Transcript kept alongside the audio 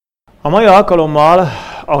A mai alkalommal,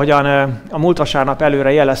 ahogyan a múlt vasárnap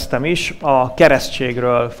előre jeleztem is, a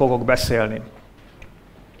keresztségről fogok beszélni.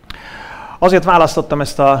 Azért választottam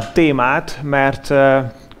ezt a témát, mert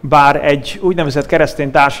bár egy úgynevezett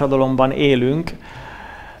keresztény társadalomban élünk,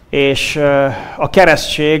 és a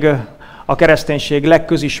keresztség, a kereszténység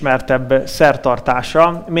legközismertebb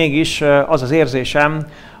szertartása, mégis az az érzésem,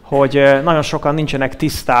 hogy nagyon sokan nincsenek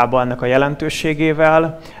tisztában ennek a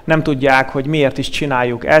jelentőségével, nem tudják, hogy miért is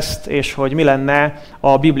csináljuk ezt, és hogy mi lenne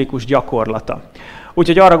a biblikus gyakorlata.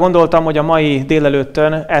 Úgyhogy arra gondoltam, hogy a mai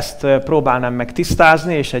délelőttön ezt próbálnám meg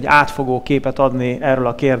tisztázni, és egy átfogó képet adni erről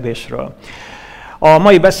a kérdésről. A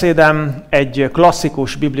mai beszédem egy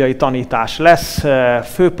klasszikus bibliai tanítás lesz,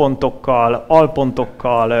 főpontokkal,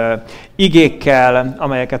 alpontokkal, igékkel,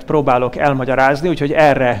 amelyeket próbálok elmagyarázni, úgyhogy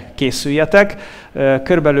erre készüljetek.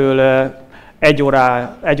 Körülbelül egy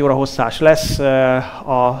óra hosszás lesz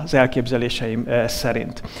az elképzeléseim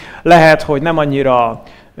szerint. Lehet, hogy nem annyira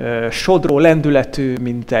sodró lendületű,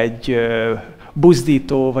 mint egy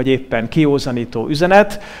buzdító, vagy éppen kiózanító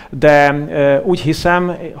üzenet, de úgy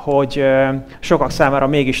hiszem, hogy sokak számára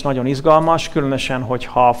mégis nagyon izgalmas, különösen,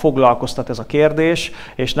 hogyha foglalkoztat ez a kérdés,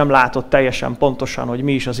 és nem látod teljesen pontosan, hogy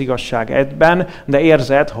mi is az igazság egyben, de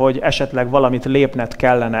érzed, hogy esetleg valamit lépned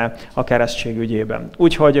kellene a keresztség ügyében.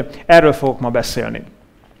 Úgyhogy erről fogok ma beszélni.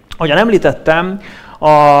 Ahogyan említettem,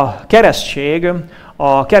 a keresztség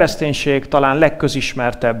a kereszténység talán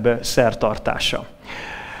legközismertebb szertartása.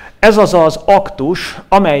 Ez az az aktus,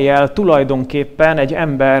 amellyel tulajdonképpen egy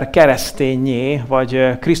ember kereszténnyé,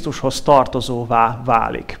 vagy Krisztushoz tartozóvá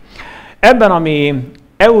válik. Ebben a mi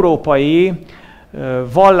európai,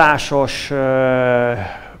 vallásos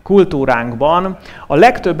kultúránkban a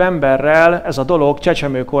legtöbb emberrel ez a dolog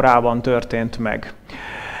csecsemőkorában történt meg.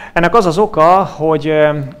 Ennek az az oka, hogy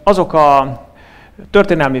azok a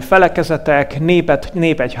történelmi felekezetek,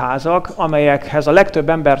 népegyházak, amelyekhez a legtöbb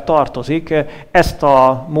ember tartozik, ezt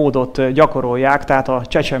a módot gyakorolják, tehát a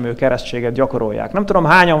csecsemő keresztséget gyakorolják. Nem tudom,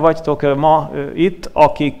 hányan vagytok ma itt,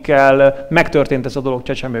 akikkel megtörtént ez a dolog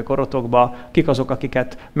csecsemőkorotokban, kik azok,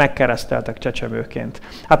 akiket megkereszteltek csecsemőként.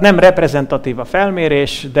 Hát nem reprezentatív a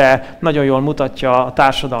felmérés, de nagyon jól mutatja a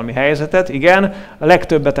társadalmi helyzetet. Igen, a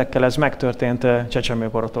legtöbbetekkel ez megtörtént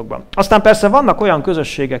csecsemőkorotokban. Aztán persze vannak olyan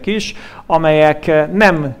közösségek is, amelyek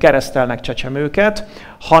nem keresztelnek csecsemőket,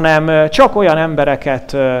 hanem csak olyan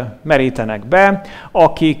embereket merítenek be,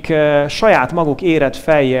 akik saját maguk érett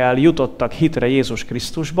fejjel jutottak hitre Jézus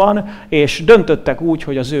Krisztusban, és döntöttek úgy,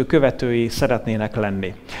 hogy az ő követői szeretnének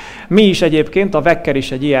lenni. Mi is egyébként, a Vekker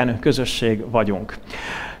is egy ilyen közösség vagyunk.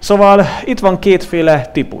 Szóval itt van kétféle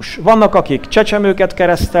típus. Vannak, akik csecsemőket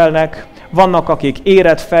keresztelnek, vannak, akik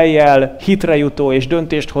érett fejjel hitre jutó és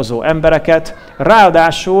döntést hozó embereket.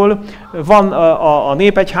 Ráadásul van a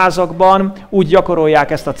népegyházakban, úgy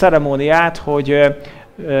gyakorolják ezt a ceremóniát, hogy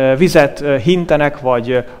vizet hintenek,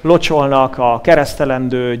 vagy locsolnak a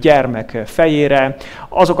keresztelendő gyermek fejére.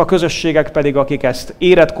 Azok a közösségek pedig, akik ezt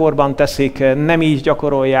életkorban teszik, nem így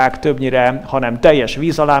gyakorolják többnyire, hanem teljes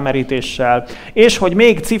vízalámerítéssel. És hogy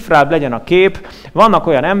még cifrább legyen a kép, vannak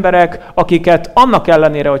olyan emberek, akiket annak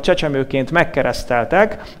ellenére, hogy csecsemőként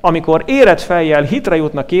megkereszteltek, amikor érett fejjel hitre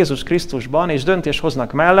jutnak Jézus Krisztusban, és döntést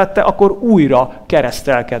hoznak mellette, akkor újra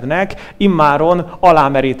keresztelkednek, immáron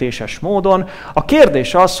alámerítéses módon. A kérdés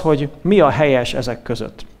az, hogy mi a helyes ezek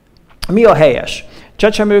között. Mi a helyes?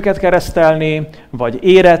 Csecsemőket keresztelni, vagy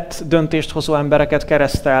érett döntést hozó embereket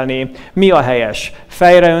keresztelni? Mi a helyes?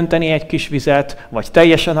 Fejre önteni egy kis vizet, vagy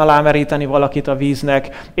teljesen alámeríteni valakit a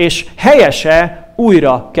víznek? És helyese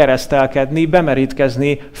újra keresztelkedni,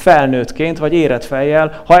 bemerítkezni felnőttként, vagy érett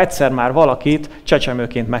fejjel, ha egyszer már valakit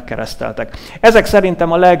csecsemőként megkereszteltek? Ezek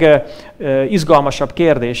szerintem a legizgalmasabb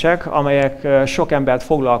kérdések, amelyek sok embert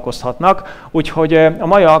foglalkoztatnak, úgyhogy a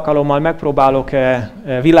mai alkalommal megpróbálok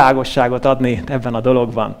világosságot adni ebben a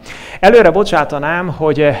dologban. Előre bocsátanám,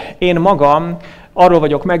 hogy én magam arról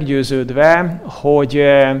vagyok meggyőződve, hogy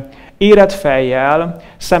érett fejjel,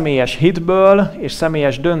 személyes hitből és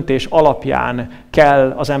személyes döntés alapján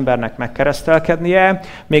kell az embernek megkeresztelkednie,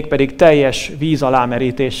 mégpedig teljes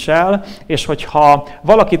vízalámerítéssel, és hogyha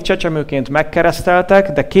valakit csecsemőként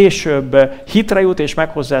megkereszteltek, de később hitre jut és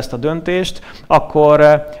meghozza ezt a döntést,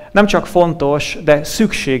 akkor nem csak fontos, de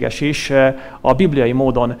szükséges is a bibliai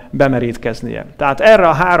módon bemerítkeznie. Tehát erre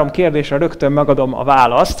a három kérdésre rögtön megadom a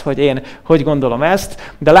választ, hogy én hogy gondolom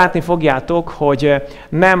ezt, de látni fogjátok, hogy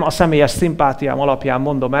nem a személyes szimpátiám alapján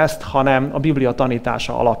mondom ezt, hanem a Biblia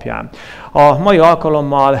tanítása alapján. A mai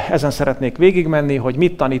alkalommal ezen szeretnék végigmenni, hogy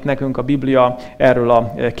mit tanít nekünk a Biblia erről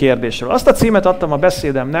a kérdésről. Azt a címet adtam a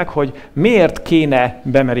beszédemnek, hogy miért kéne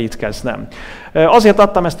bemerítkeznem. Azért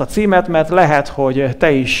adtam ezt a címet, mert lehet, hogy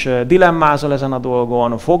te is dilemmázol ezen a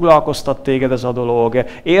dolgon, foglalkoztat téged ez a dolog,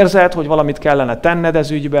 érzed, hogy valamit kellene tenned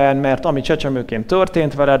ez ügyben, mert ami csecsemőként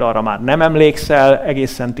történt veled, arra már nem emlékszel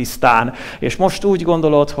egészen tisztán, és most úgy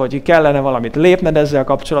gondolod, hogy kellene valamit lépned ezzel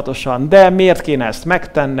kapcsolatosan, de miért kéne ezt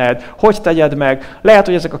megtenned, hogy tegyed meg? Lehet,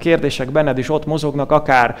 hogy ezek a kérdések benned is ott mozognak,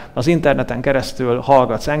 akár az interneten keresztül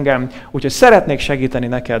hallgatsz engem, úgyhogy szeretnék segíteni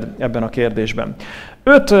neked ebben a kérdésben.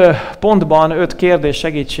 5 pontban, 5 kérdés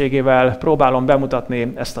segítségével próbálom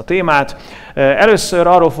bemutatni ezt a témát. Először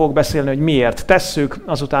arról fogok beszélni, hogy miért tesszük,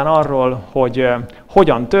 azután arról, hogy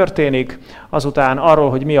hogyan történik, azután arról,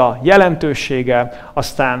 hogy mi a jelentősége,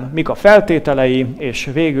 aztán mik a feltételei, és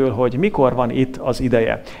végül, hogy mikor van itt az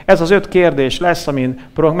ideje. Ez az 5 kérdés lesz, amin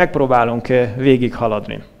megpróbálunk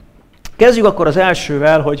végighaladni. Kezdjük akkor az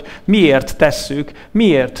elsővel, hogy miért tesszük,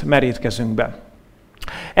 miért merítkezünk be.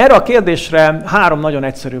 Erre a kérdésre 3 nagyon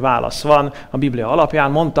egyszerű válasz van a Biblia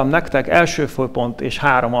alapján. Mondtam nektek, első főpont és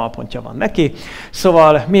 3 alpontja van neki.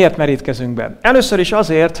 Szóval miért merítkezünk be? Először is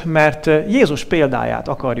azért, mert Jézus példáját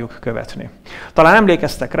akarjuk követni. Talán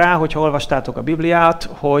emlékeztek rá, hogyha olvastátok a Bibliát,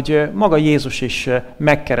 hogy maga Jézus is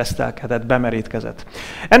megkeresztelkedett, bemerítkezett.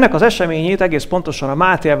 Ennek az eseményét egész pontosan a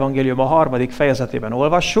Máté evangélium a 3. fejezetében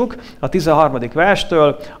olvassuk, a 13.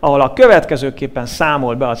 verstől, ahol a következőképpen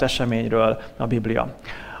számol be az eseményről a Biblia.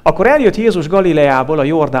 Akkor eljött Jézus Galileából a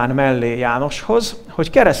Jordán mellé Jánoshoz, hogy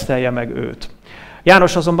keresztelje meg őt.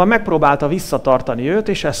 János azonban megpróbálta visszatartani őt,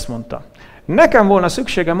 és ezt mondta: nekem volna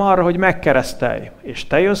szükségem arra, hogy megkeresztelj, és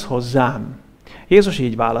te jössz hozzám. Jézus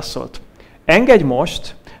így válaszolt: engedj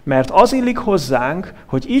most, mert az illik hozzánk,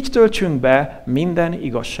 hogy így töltsünk be minden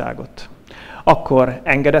igazságot. Akkor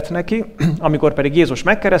engedett neki, amikor pedig Jézus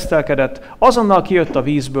megkeresztelkedett, azonnal kijött a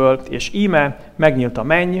vízből, és íme megnyílt a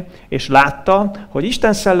menny, és látta, hogy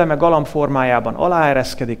Isten szelleme galamb formájában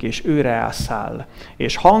aláereszkedik, és őre elszáll.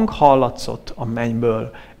 És hang hallatszott a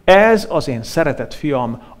mennyből: ez az én szeretett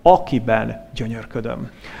fiam, akiben gyönyörködöm.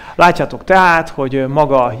 Látjátok tehát, hogy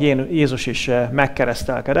maga Jézus is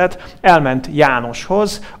megkeresztelkedett, elment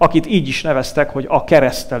Jánoshoz, akit így is neveztek, hogy a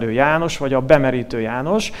keresztelő János, vagy a bemerítő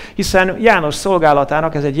János, hiszen János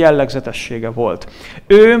szolgálatának ez egy jellegzetessége volt.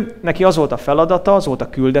 Neki az volt a feladata, az volt a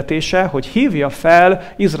küldetése, hogy hívja fel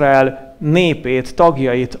Izrael népét,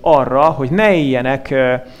 tagjait arra, hogy ne éljenek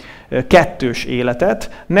kettős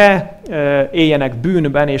életet, ne éljenek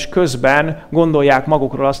bűnben és közben gondolják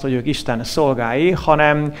magukról azt, hogy ők Isten szolgái,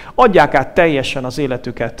 hanem adják át teljesen az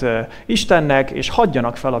életüket Istennek, és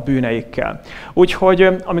hagyjanak fel a bűneikkel. Úgyhogy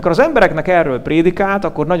amikor az embereknek erről prédikált,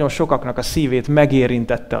 akkor nagyon sokaknak a szívét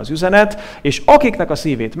megérintette az üzenet, és akiknek a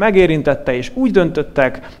szívét megérintette, és úgy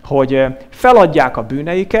döntöttek, hogy feladják a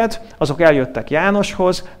bűneiket, azok eljöttek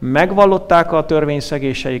Jánoshoz, megvallották a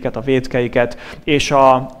törvényszegéseiket, a vétkeiket, és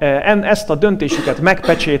ezt a döntésüket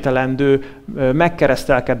megpecsételendő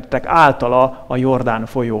megkeresztelkedtek általa a Jordán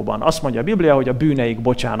folyóban. Azt mondja a Biblia, hogy a bűneik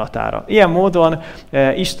bocsánatára. Ilyen módon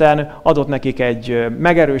Isten adott nekik egy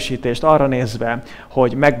megerősítést arra nézve,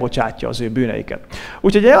 hogy megbocsátja az ő bűneiket.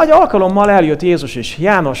 Úgyhogy egy alkalommal eljött Jézus is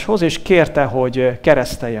Jánoshoz, és kérte, hogy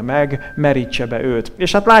keresztelje meg, merítse be őt.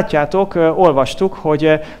 És hát látjátok, olvastuk,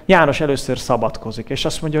 hogy János először szabadkozik, és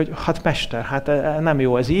azt mondja, hogy hát mester, hát nem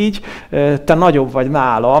jó ez így, te nagyobb vagy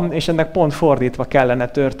nálam, és ennek pont fordítva kellene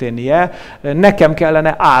történnie, nekem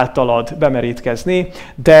kellene általad bemerítkezni,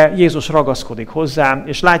 de Jézus ragaszkodik hozzá,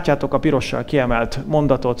 és látjátok a pirossal kiemelt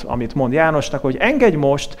mondatot, amit mond Jánosnak, hogy engedj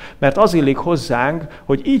most, mert az illik hozzánk,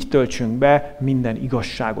 hogy így töltsünk be minden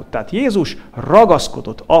igazságot. Tehát Jézus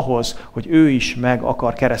ragaszkodott ahhoz, hogy ő is meg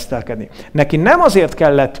akar keresztelkedni. Neki nem azért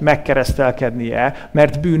kellett megkeresztelkednie,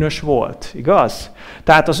 mert bűnös volt, igaz?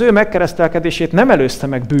 Tehát az ő megkeresztelkedését nem előzte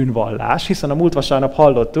meg bűnvallás, hiszen a múlt vasárnap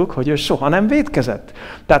hallottuk, hogy ő soha nem vétkezett.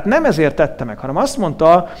 Tehát nem ezért tette meg, hanem azt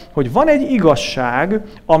mondta, hogy van egy igazság,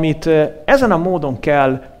 amit ezen a módon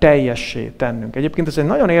kell teljessé tennünk. Egyébként ez egy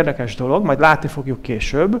nagyon érdekes dolog, majd látni fogjuk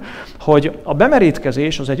később, hogy a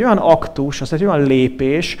bemerítkezés az egy olyan aktus, az egy olyan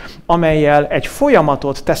lépés, amellyel egy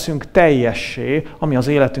folyamatot teszünk teljessé, ami az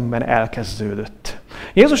életünkben elkezdődött.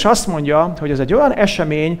 Jézus azt mondja, hogy ez egy olyan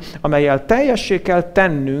esemény, amellyel teljessé kell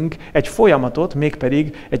tennünk egy folyamatot,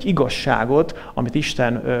 mégpedig egy igazságot, amit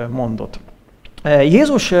Isten mondott.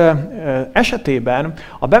 Jézus esetében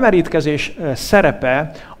a bemerítkezés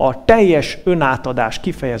szerepe a teljes önátadás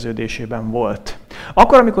kifejeződésében volt.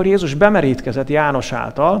 Akkor, amikor Jézus bemerítkezett János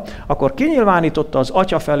által, akkor kinyilvánította az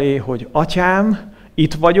Atya felé, hogy Atyám,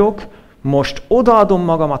 itt vagyok, most odaadom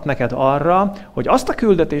magamat neked arra, hogy azt a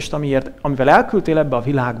küldetést, amivel elküldtél ebbe a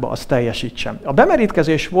világba, azt teljesítsem. A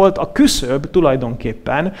bemerítkezés volt a küszöb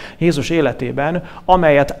tulajdonképpen Jézus életében,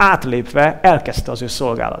 amelyet átlépve elkezdte az ő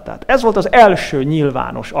szolgálatát. Ez volt az első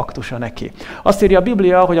nyilvános aktusa neki. Azt írja a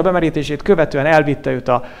Biblia, hogy a bemerítését követően elvitte őt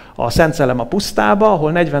a Szent Szellem a pusztába,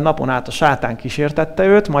 ahol 40 napon át a sátán kísértette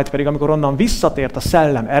őt, majd pedig amikor onnan visszatért a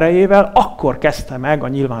Szellem erejével, akkor kezdte meg a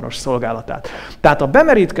nyilvános szolgálatát. Tehát a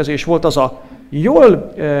bemerítkezés volt az a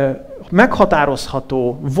jól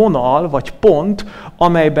meghatározható vonal vagy pont,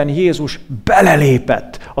 amelyben Jézus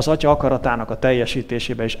belelépett az Atya akaratának a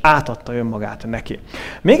teljesítésébe, és átadta önmagát neki.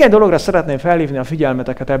 Még egy dologra szeretném felhívni a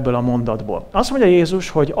figyelmeteket ebből a mondatból. Azt mondja Jézus,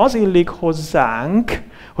 hogy az illik hozzánk,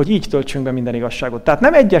 hogy így töltsünk be minden igazságot. Tehát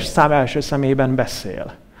nem egyes szám első személyben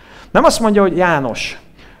beszél. Nem azt mondja, hogy János,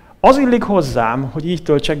 az illik hozzám, hogy így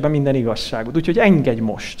töltsek be minden igazságot, úgyhogy engedj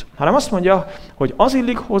most. Hanem azt mondja, hogy az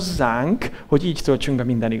illik hozzánk, hogy így töltsünk be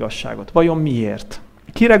minden igazságot. Vajon miért?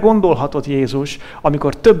 Kire gondolhatott Jézus,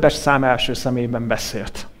 amikor többes szám első személyben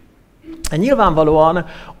beszélt? Nyilvánvalóan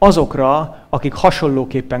azokra, akik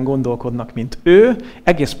hasonlóképpen gondolkodnak, mint ő,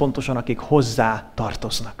 egész pontosan akik hozzá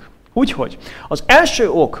tartoznak. Úgyhogy az első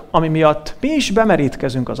ok, ami miatt mi is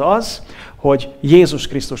bemerítkezünk, az az, hogy Jézus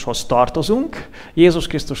Krisztushoz tartozunk, Jézus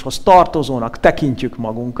Krisztushoz tartozónak tekintjük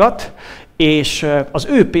magunkat, és az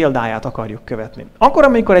ő példáját akarjuk követni. Akkor,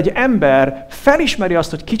 amikor egy ember felismeri azt,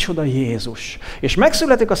 hogy kicsoda Jézus, és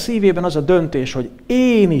megszületik a szívében az a döntés, hogy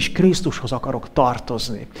én is Krisztushoz akarok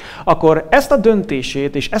tartozni, akkor ezt a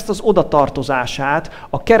döntését és ezt az odatartozását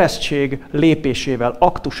a keresztség lépésével,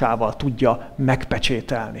 aktusával tudja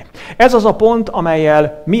megpecsételni. Ez az a pont,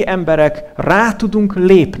 amellyel mi emberek rá tudunk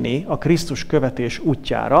lépni a Krisztus követés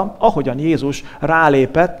útjára, ahogyan Jézus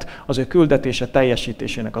rálépett az ő küldetése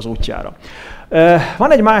teljesítésének az útjára.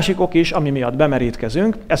 Van egy másik ok is, ami miatt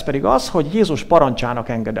bemerítkezünk, ez pedig az, hogy Jézus parancsának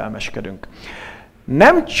engedelmeskedünk.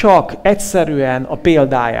 Nem csak egyszerűen a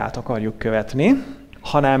példáját akarjuk követni,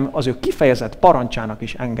 hanem az ő kifejezett parancsának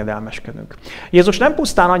is engedelmeskedünk. Jézus nem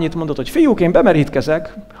pusztán annyit mondott, hogy fiúk, én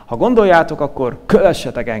bemerítkezek, ha gondoljátok, akkor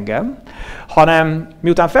kövessetek engem, hanem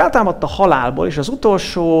miután feltámadt a halálból, és az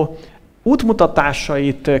utolsó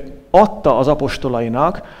útmutatásait adta az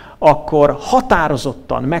apostolainak, akkor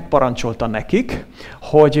határozottan megparancsolta nekik,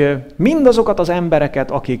 hogy mindazokat az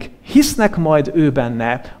embereket, akik hisznek majd ő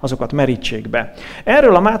benne, azokat merítsék be.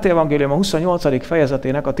 Erről a Máté evangélium a 28.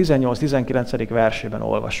 fejezetének a 18-19. versében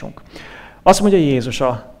olvasunk. Azt mondja Jézus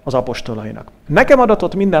az apostolainak. Nekem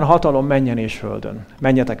adatott minden hatalom mennyen és földön.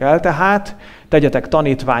 Menjetek el tehát, tegyetek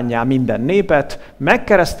tanítvánnyá minden népet,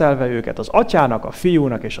 megkeresztelve őket az Atyának, a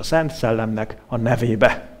Fiúnak és a Szent Szellemnek a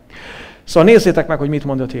nevébe. Szóval nézzétek meg, hogy mit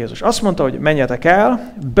mondott Jézus. Azt mondta, hogy menjetek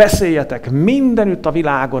el, beszéljetek mindenütt a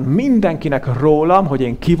világon, mindenkinek rólam, hogy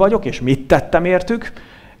én ki vagyok, és mit tettem értük.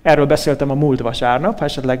 Erről beszéltem a múlt vasárnap, ha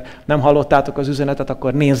esetleg nem hallottátok az üzenetet,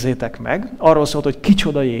 akkor nézzétek meg. Arról szólt, hogy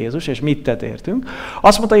kicsoda Jézus, és mit tett értünk.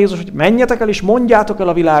 Azt mondta Jézus, hogy menjetek el, és mondjátok el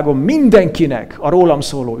a világon mindenkinek a rólam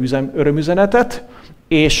szóló örömüzenetet,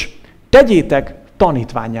 és tegyétek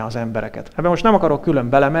tanítvánnyá az embereket. Ebben most nem akarok külön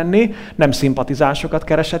belemenni, nem szimpatizánsokat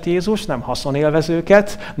keresett Jézus, nem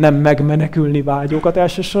haszonélvezőket, nem megmenekülni vágyókat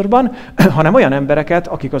elsősorban, hanem olyan embereket,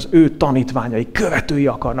 akik az ő tanítványai, követői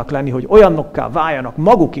akarnak lenni, hogy olyanokká váljanak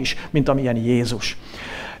maguk is, mint amilyen Jézus.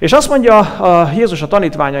 És azt mondja Jézus a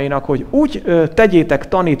tanítványainak, hogy úgy tegyétek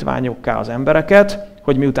tanítványokká az embereket,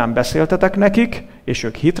 hogy miután beszéltetek nekik, és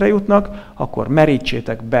ők hitre jutnak, akkor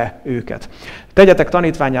merítsétek be őket. Tegyetek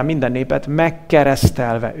tanítvánnyá minden népet,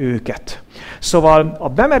 megkeresztelve őket. Szóval a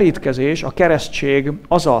bemerítkezés, a keresztség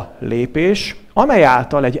az a lépés, amely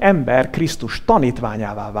által egy ember Krisztus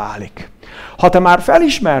tanítványává válik. Ha te már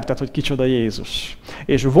felismerted, hogy kicsoda Jézus,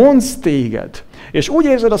 és vonz téged, és úgy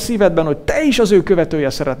érzed a szívedben, hogy te is az ő követője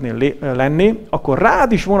szeretnél lenni, akkor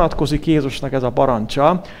rád is vonatkozik Jézusnak ez a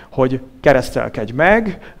parancsa, hogy keresztelkedj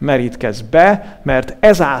meg, merítkezz be, mert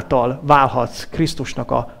ezáltal válhatsz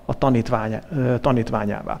Krisztusnak a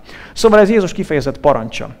tanítványává. Szóval ez Jézus kifejezett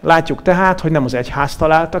parancsa. Látjuk tehát, hogy nem az egyház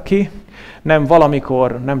találta ki, nem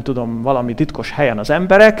valamikor, nem tudom, valami titkos helyen az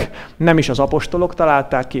emberek, nem is az apostolok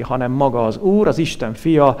találták ki, hanem maga az Úr, az Isten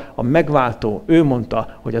fia, a megváltó, ő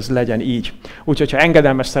mondta, hogy ez legyen így. Úgyhogy, ha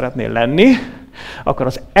engedelmes szeretnél lenni, akkor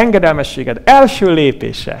az engedelmességed első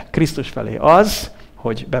lépése Krisztus felé az,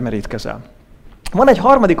 hogy bemerítkezel. Van egy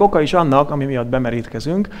harmadik oka is annak, ami miatt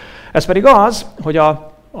bemerítkezünk, ez pedig az, hogy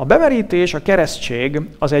a A bemerítés, a keresztség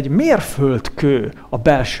az egy mérföldkő a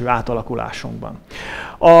belső átalakulásunkban.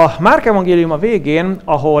 A Márk evangéliuma végén,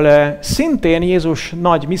 ahol szintén Jézus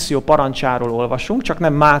nagy misszió parancsáról olvasunk, csak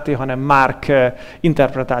nem Máté, hanem Márk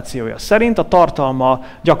interpretációja szerint, a tartalma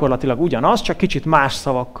gyakorlatilag ugyanaz, csak kicsit más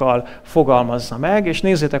szavakkal fogalmazza meg, és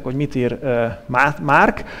nézzétek, hogy mit ír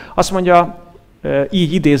Márk. Azt mondja,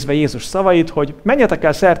 így idézve Jézus szavait, hogy menjetek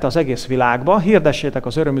el szerte az egész világba, hirdessétek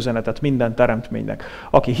az örömüzenetet minden teremtménynek.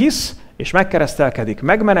 Aki hisz és megkeresztelkedik,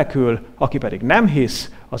 megmenekül, aki pedig nem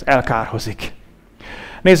hisz, az elkárhozik.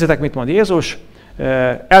 Nézzétek, mit mond Jézus.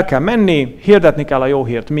 El kell menni, hirdetni kell a jó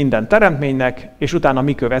hírt minden teremtménynek, és utána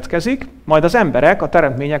mi következik? Majd az emberek, a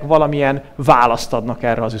teremtmények valamilyen választ adnak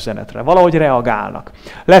erre az üzenetre. Valahogy reagálnak.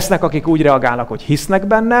 Lesznek, akik úgy reagálnak, hogy hisznek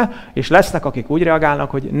benne, és lesznek, akik úgy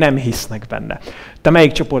reagálnak, hogy nem hisznek benne. Te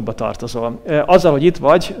melyik csoportba tartozol? Azzal, hogy itt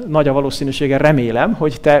vagy, nagy a valószínűsége, remélem,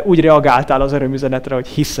 hogy te úgy reagáltál az örömüzenetre, hogy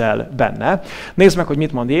hiszel benne. Nézd meg, hogy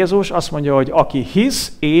mit mond Jézus. Azt mondja, hogy aki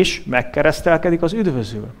hisz és megkeresztelkedik, az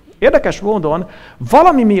üdvözül. Érdekes módon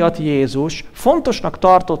valami miatt Jézus fontosnak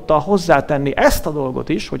tartotta hozzátenni ezt a dolgot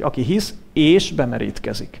is, hogy aki hisz és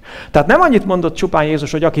bemerítkezik. Tehát nem annyit mondott csupán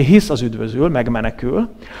Jézus, hogy aki hisz, az üdvözül, megmenekül,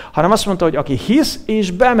 hanem azt mondta, hogy aki hisz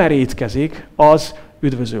és bemerítkezik, az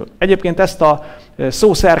üdvözül. Egyébként ezt a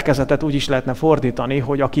szószerkezetet úgy is lehetne fordítani,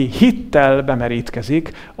 hogy aki hittel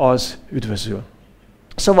bemerítkezik, az üdvözül.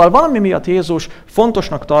 Szóval valami miatt Jézus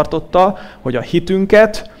fontosnak tartotta, hogy a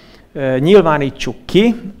hitünket nyilvánítsuk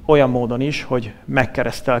ki olyan módon is, hogy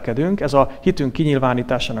megkeresztelkedünk. Ez a hitünk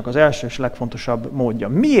kinyilvánításának az első és legfontosabb módja.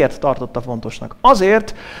 Miért tartotta fontosnak?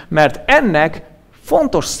 Azért, mert ennek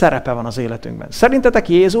fontos szerepe van az életünkben. Szerintetek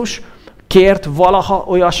Jézus kért valaha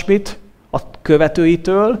olyasmit a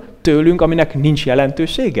követőitől, tőlünk, aminek nincs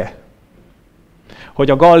jelentősége? Hogy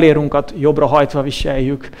a gallérunkat jobbra hajtva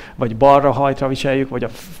viseljük, vagy balra hajtva viseljük, vagy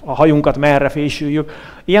a hajunkat merre fésüljük.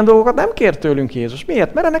 Ilyen dolgokat nem kér tőlünk Jézus.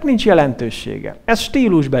 Miért? Mert ennek nincs jelentősége. Ez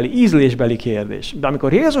stílusbeli, ízlésbeli kérdés. De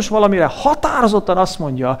amikor Jézus valamire határozottan azt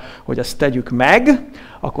mondja, hogy ezt tegyük meg,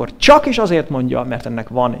 akkor csak is azért mondja, mert ennek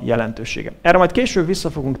van jelentősége. Erre majd később vissza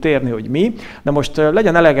fogunk térni, hogy mi, de most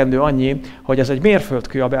legyen elegendő annyi, hogy ez egy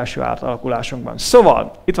mérföldkő a belső átalakulásunkban.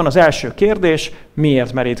 Szóval, itt van az első kérdés,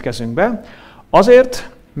 miért merítkezünk be? Azért,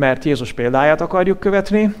 mert Jézus példáját akarjuk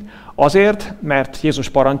követni, azért, mert Jézus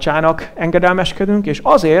parancsának engedelmeskedünk, és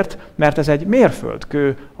azért, mert ez egy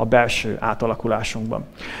mérföldkő a belső átalakulásunkban.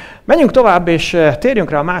 Menjünk tovább, és térjünk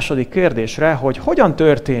rá a második kérdésre, hogy hogyan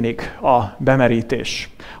történik a bemerítés.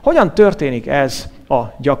 Hogyan történik ez a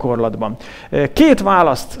gyakorlatban? Két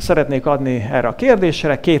választ szeretnék adni erre a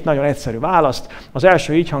kérdésre, két nagyon egyszerű választ. Az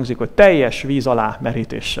első így hangzik, hogy teljes víz alá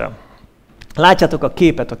merítéssel. Látjátok a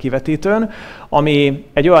képet a kivetítőn, ami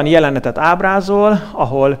egy olyan jelenetet ábrázol,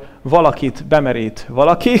 ahol valakit bemerít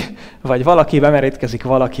valaki, vagy valaki bemerítkezik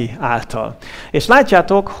valaki által. És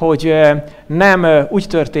látjátok, hogy nem úgy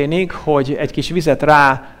történik, hogy egy kis vizet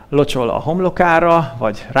rá locsol a homlokára,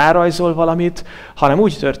 vagy rárajzol valamit, hanem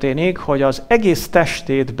úgy történik, hogy az egész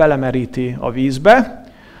testét belemeríti a vízbe,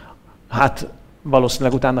 hát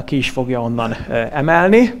valószínűleg utána ki is fogja onnan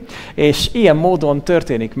emelni, és ilyen módon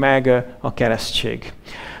történik meg a keresztség.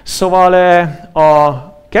 Szóval a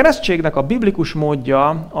keresztségnek a biblikus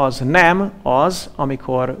módja az nem az,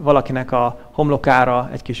 amikor valakinek a homlokára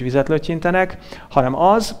egy kis vizet lötyintenek, hanem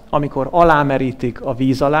az, amikor alámerítik a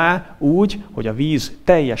víz alá úgy, hogy a víz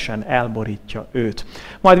teljesen elborítja őt.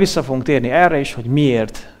 Majd vissza fogunk térni erre is, hogy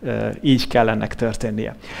miért így kell ennek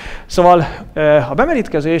történnie. Szóval a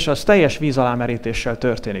bemerítkezés az teljes víz alámerítéssel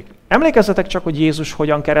történik. Emlékezzetek csak, hogy Jézus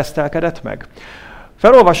hogyan keresztelkedett meg?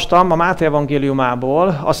 Felolvastam a Máté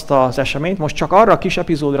evangéliumából azt az eseményt, most csak arra a kis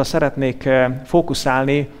epizódra szeretnék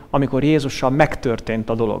fókuszálni, amikor Jézussal megtörtént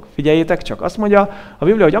a dolog. Figyeljétek csak, azt mondja a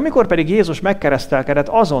Biblia, hogy amikor pedig Jézus megkeresztelkedett,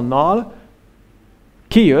 azonnal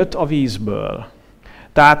kijött a vízből.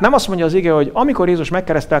 Tehát nem azt mondja az ige, hogy amikor Jézus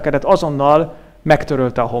megkeresztelkedett, azonnal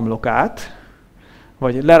megtörölte a homlokát,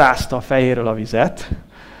 vagy lerázta a fejéről a vizet,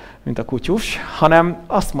 mint a kutyus, hanem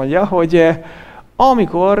azt mondja, hogy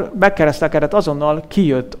amikor megkeresztelkedett, azonnal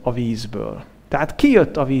kijött a vízből. Tehát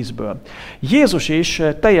kijött a vízből. Jézus is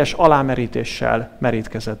teljes alámerítéssel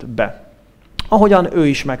merítkezett be. Ahogyan ő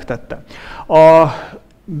is megtette. A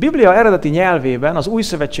Biblia eredeti nyelvében, az Új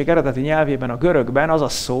Szövetség eredeti nyelvében, a görögben az a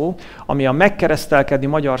szó, ami a megkeresztelkedni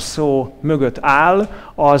magyar szó mögött áll,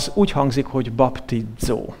 az úgy hangzik, hogy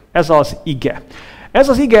baptizzó. Ez az ige. Ez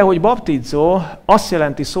az ige, hogy baptizzó, azt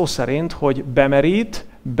jelenti szó szerint, hogy bemerít,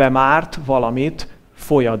 bemárt valamit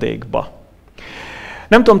folyadékba.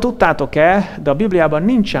 Nem tudom, tudtátok-e, de a Bibliában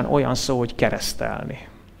nincsen olyan szó, hogy keresztelni.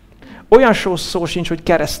 Olyan szó sincs, hogy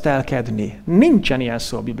keresztelkedni. Nincsen ilyen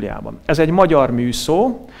szó a Bibliában. Ez egy magyar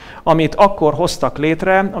műszó, amit akkor hoztak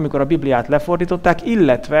létre, amikor a Bibliát lefordították,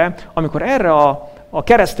 illetve amikor erre a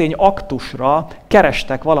keresztény aktusra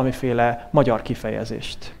kerestek valamiféle magyar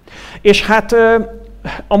kifejezést. És hát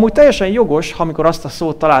amúgy teljesen jogos, amikor azt a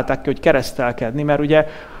szót találták ki, hogy keresztelkedni, mert ugye,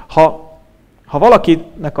 ha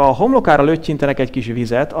valakinek a homlokára löttyintenek egy kis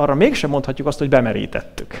vizet, arra mégsem mondhatjuk azt, hogy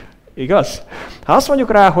bemerítettük. Igaz? Ha azt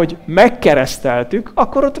mondjuk rá, hogy megkereszteltük,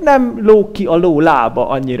 akkor ott nem lóg ki a ló lába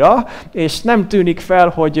annyira, és nem tűnik fel,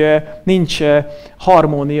 hogy nincs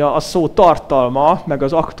harmónia a szó tartalma, meg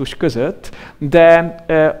az aktus között, de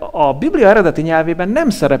a Biblia eredeti nyelvében nem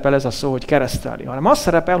szerepel ez a szó, hogy keresztelni, hanem az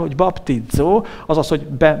szerepel, hogy baptizzó, azaz, hogy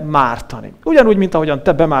bemártani. Ugyanúgy, mint ahogyan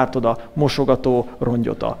te bemártod a mosogató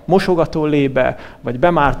rongyot a mosogató lébe, vagy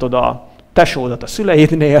bemártod a tesódat a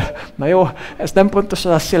szüleidnél, na jó, ez nem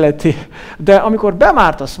pontosan azt jelenti, de amikor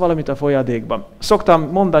bemártasz valamit a folyadékban. Szoktam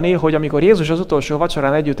mondani, hogy amikor Jézus az utolsó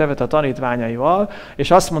vacsorán együtt evett a tanítványaival,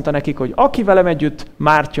 és azt mondta nekik, hogy aki velem együtt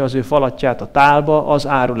mártja az ő falatját a tálba, az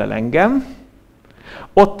árul el engem.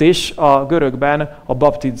 Ott is a görögben a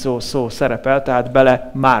baptizzó szó szerepel, tehát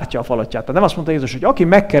bele mártja a falatját. Tehát nem azt mondta Jézus, hogy aki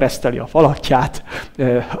megkereszteli a falatját,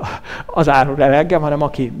 az árul el engem, hanem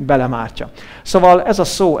aki belemártja. Szóval ez a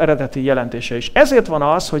szó eredeti jelentése is. Ezért van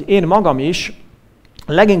az, hogy én magam is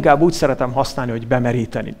leginkább úgy szeretem használni, hogy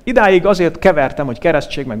bemeríteni. Idáig azért kevertem, hogy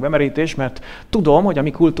keresztség meg bemerítés, mert tudom, hogy a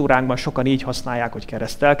mi kultúránkban sokan így használják, hogy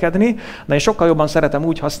keresztelkedni, de én sokkal jobban szeretem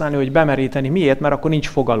úgy használni, hogy bemeríteni. Miért? Mert akkor nincs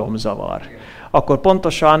fogalomzavar. Akkor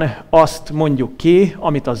pontosan azt mondjuk ki,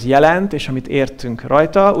 amit az jelent, és amit értünk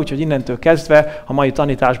rajta, úgyhogy innentől kezdve a mai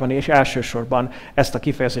tanításban és elsősorban ezt a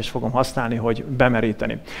kifejezést fogom használni, hogy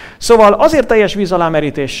bemeríteni. Szóval azért teljes víz alá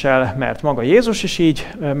merítéssel, mert maga Jézus is így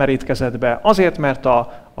merítkezett be, azért, mert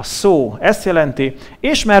a szó ezt jelenti,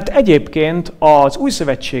 és mert egyébként az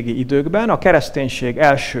újszövetségi időkben, a kereszténység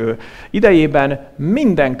első idejében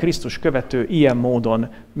minden Krisztus követő ilyen módon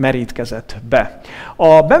merítkezett be.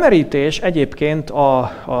 A bemerítés egyébként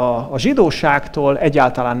a zsidóságtól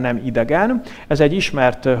egyáltalán nem idegen, ez egy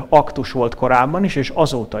ismert aktus volt korábban is, és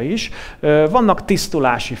azóta is. Vannak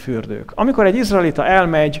tisztulási fürdők. Amikor egy izraelita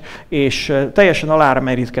elmegy, és teljesen alára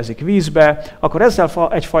merítkezik vízbe, akkor ezzel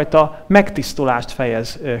egyfajta megtisztulást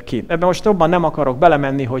fejez ki. Ebben most jobban nem akarok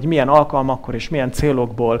belemenni, hogy milyen alkalmakkor és milyen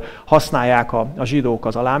célokból használják a zsidók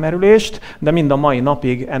az alámerülést, de mind a mai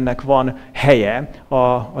napig ennek van helye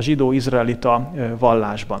a zsidó-izraelita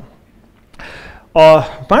vallásban. A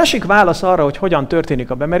másik válasz arra, hogy hogyan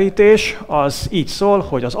történik a bemerítés, az így szól,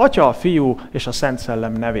 hogy az Atya, a Fiú és a Szent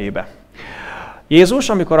Szellem nevébe. Jézus,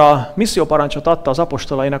 amikor a misszióparancsot adta az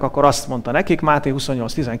apostolainak, akkor azt mondta nekik, Máté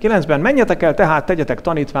 28:19-ben, menjetek el tehát, tegyetek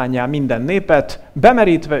tanítvánnyá minden népet,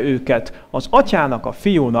 bemerítve őket az Atyának, a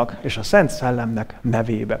Fiúnak és a Szent Szellemnek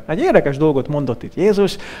nevébe. Egy érdekes dolgot mondott itt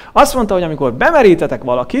Jézus. Azt mondta, hogy amikor bemerítetek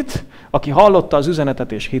valakit, aki hallotta az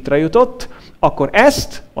üzenetet és hitre jutott, akkor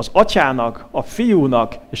ezt az Atyának, a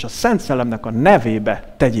Fiúnak és a Szent Szellemnek a nevébe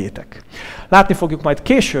tegyétek. Látni fogjuk majd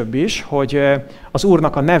később is, hogy az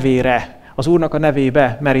Úrnak a nevére, az Úrnak a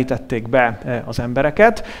nevébe merítették be az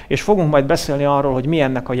embereket, és fogunk majd beszélni arról, hogy mi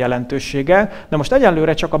ennek a jelentősége, de most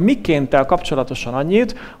egyenlőre csak a mikénttel kapcsolatosan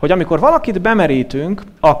annyit, hogy amikor valakit bemerítünk,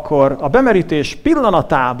 akkor a bemerítés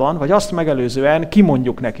pillanatában, vagy azt megelőzően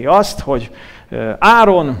kimondjuk neki azt, hogy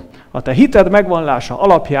Áron, a te hited megvallása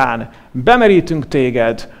alapján bemerítünk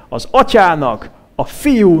téged az Atyának, a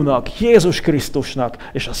Fiúnak, Jézus Krisztusnak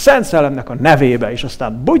és a Szent Szellemnek a nevébe, és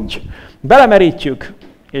aztán belemerítjük,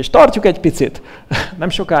 és tartjuk egy picit, nem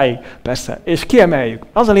sokáig, persze, és kiemeljük.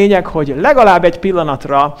 Az a lényeg, hogy legalább egy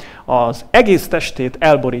pillanatra az egész testét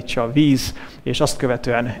elborítsa a víz, és azt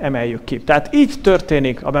követően emeljük ki. Tehát így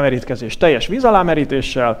történik a bemerítkezés teljes víz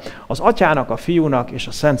alámerítéssel, az Atyának, a Fiúnak és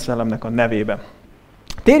a Szent Szellemnek a nevébe.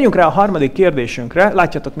 Térjünk rá a harmadik kérdésünkre,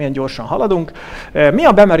 látjátok, milyen gyorsan haladunk. Mi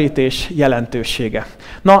a bemerítés jelentősége?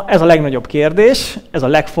 Na, ez a legnagyobb kérdés, ez a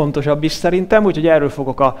legfontosabb is szerintem, úgyhogy erről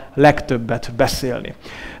fogok a legtöbbet beszélni.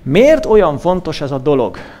 Miért olyan fontos ez a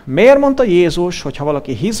dolog? Miért mondta Jézus, hogy ha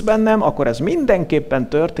valaki hisz bennem, akkor ez mindenképpen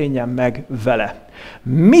történjen meg vele?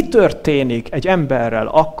 Mi történik egy emberrel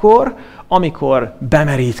akkor, amikor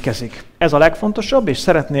bemerítkezik? Ez a legfontosabb, és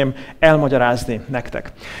szeretném elmagyarázni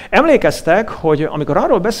nektek. Emlékeztek, hogy amikor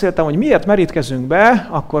arról beszéltem, hogy miért merítkezünk be,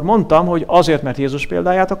 akkor mondtam, hogy azért, mert Jézus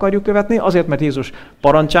példáját akarjuk követni, azért, mert Jézus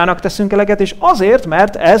parancsának teszünk eleget, és azért,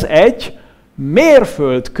 mert ez egy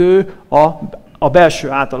mérföldkő a belső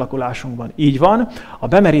átalakulásunkban. Így van, a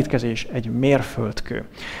bemerítkezés egy mérföldkő.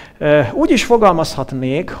 Úgy is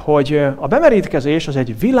fogalmazhatnék, hogy a bemerítkezés az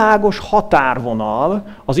egy világos határvonal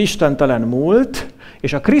az istentelen múlt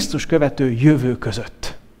és a Krisztus követő jövő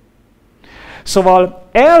között. Szóval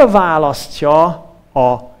elválasztja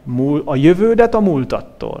a jövődet a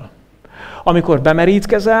múltattól. Amikor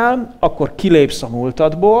bemerítkezel, akkor kilépsz a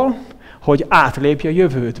múltadból, hogy átlépj a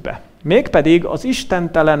jövődbe. Mégpedig az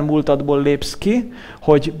istentelen múltadból lépsz ki,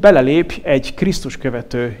 hogy belelépj egy Krisztus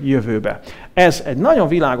követő jövőbe. Ez egy nagyon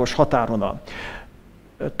világos határvonal.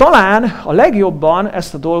 Talán a legjobban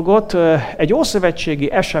ezt a dolgot egy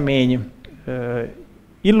ószövetségi esemény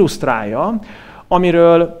illusztrálja,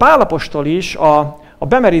 amiről Pál apostol is a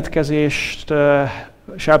bemerítkezéssel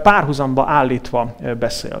párhuzamba állítva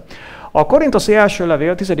beszél. A Korintoszi első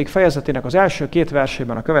levél 10. fejezetének az első 2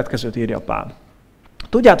 versében a következőt írja Pál.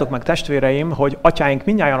 Tudjátok meg, testvéreim, hogy atyáink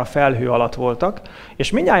mindnyájan a felhő alatt voltak,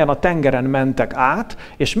 és mindnyájan a tengeren mentek át,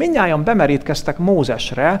 és mindnyájan bemerítkeztek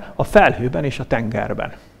Mózesre a felhőben és a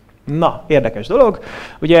tengerben. Na, érdekes dolog.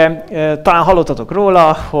 Ugye talán hallottatok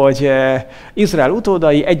róla, hogy Izrael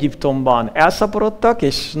utódai Egyiptomban elszaporodtak,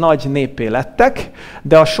 és nagy néppé lettek,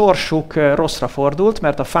 de a sorsuk rosszra fordult,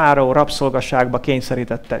 mert a fáraó rabszolgaságba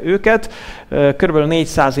kényszerítette őket. Körülbelül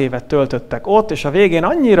 400 évet töltöttek ott, és a végén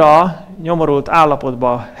annyira nyomorult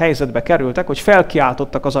állapotba, helyzetbe kerültek, hogy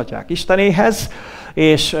felkiáltottak az atyák Istenéhez,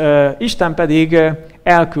 és Isten pedig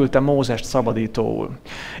elküldte Mózest szabadítóul.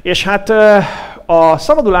 És hát a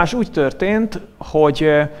szabadulás úgy történt,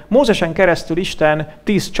 hogy Mózesen keresztül Isten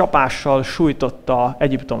 10 csapással sújtotta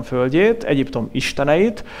Egyiptom földjét, Egyiptom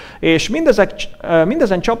isteneit, és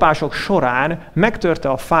mindezen csapások során megtörte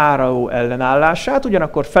a fáraó ellenállását,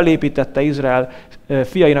 ugyanakkor felépítette Izrael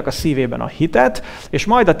fiainak a szívében a hitet, és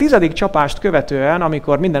majd a 10. csapást követően,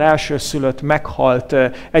 amikor minden elsőszülött meghalt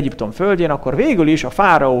Egyiptom földjén, akkor végül is a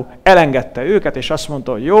fáraó elengedte őket, és azt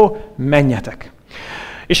mondta, hogy jó, menjetek.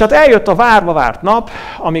 És hát eljött a várva várt nap,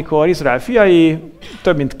 amikor Izrael fiai,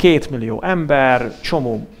 több mint 2 millió ember,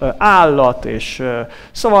 csomó állat, és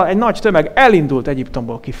szóval egy nagy tömeg elindult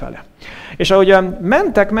Egyiptomból kifele. És ahogyan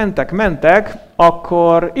mentek,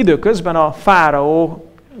 akkor időközben a fáraó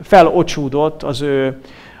felocsúdott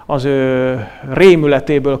az ő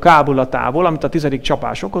rémületéből, kábulatából, amit a 10.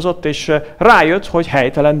 csapás okozott, és rájött, hogy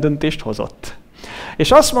helytelen döntést hozott.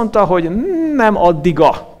 És azt mondta, hogy nem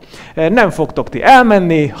addiga, nem fogtok ti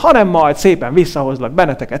elmenni, hanem majd szépen visszahozlak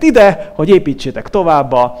benneteket ide, hogy építsétek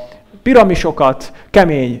tovább a piramisokat,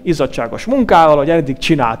 kemény, izzadságos munkával, hogy eddig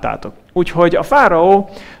csináltátok. Úgyhogy a fáraó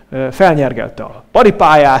felnyergelte a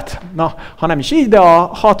paripáját, ha nem is így, de a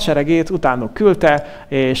hadseregét utánuk küldte,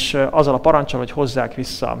 és azzal a parancsal, hogy hozzák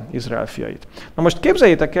vissza Izrael fiait. Na most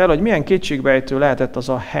képzeljétek el, hogy milyen kétségbejtő lehetett az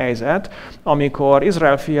a helyzet, amikor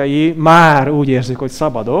Izrael fiai már úgy érzik, hogy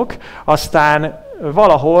szabadok, aztán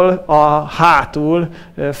valahol a hátul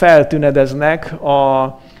feltünedeznek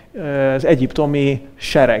az egyiptomi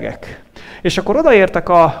seregek. És akkor odaértek,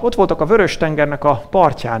 ott voltak a Vörös-tengernek a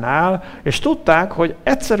partjánál, és tudták, hogy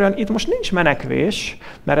egyszerűen itt most nincs menekvés,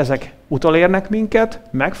 mert ezek utolérnek minket,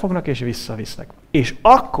 megfognak és visszavisznek. És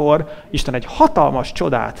akkor Isten egy hatalmas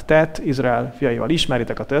csodát tett Izrael fiaival.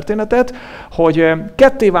 Ismeritek a történetet, hogy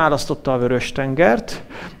ketté választotta a Vörös-tengert,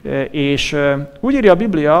 és úgy írja a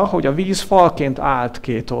Biblia, hogy a víz falként állt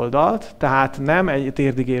 2 oldalt, tehát nem egy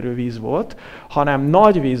térdigérő víz volt, hanem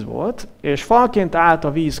nagy víz volt, és falként állt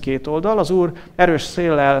a víz 2 oldal, az Úr erős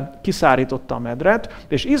széllel kiszárította a medret,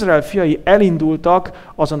 és Izrael fiai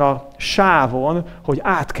elindultak azon a sávon, hogy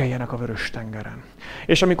átkeljenek a Vörös-tengeren.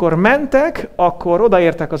 És amikor mentek, akkor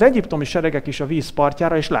odaértek az egyiptomi seregek is a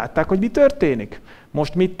vízpartjára, és látták, hogy mi történik.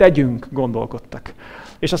 Most mit tegyünk, gondolkodtak.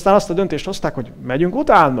 És aztán azt a döntést hozták, hogy megyünk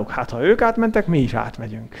utánuk. Hát ha ők átmentek, mi is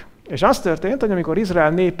átmegyünk. És az történt, hogy amikor Izrael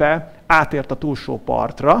népe átért a túlsó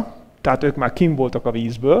partra, tehát ők már kint voltak a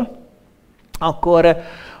vízből, akkor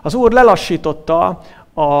az Úr lelassította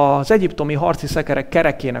az egyiptomi harci szekerek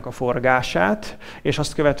kerekének a forgását, és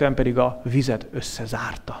azt követően pedig a vizet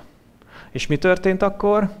összezárta. És mi történt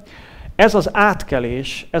akkor? Ez az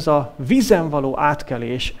átkelés, ez a vízen való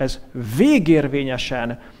átkelés, ez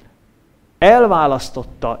végérvényesen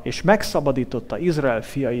elválasztotta és megszabadította Izrael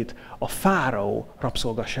fiait a fáraó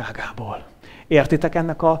rabszolgaságából. Értitek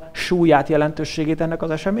ennek a súlyát, jelentőségét ennek az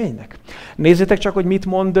eseménynek? Nézzétek csak, hogy mit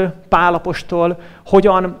mond Pál apostol,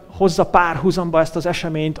 hogyan hozza párhuzamba ezt az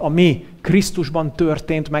eseményt a mi Krisztusban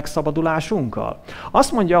történt megszabadulásunkkal.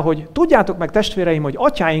 Azt mondja, hogy tudjátok meg, testvéreim, hogy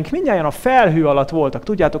atyáink mindnyájan a felhő alatt voltak.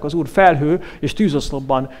 Tudjátok, az Úr felhő és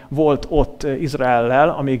tűzoszlopban volt ott Izraellel,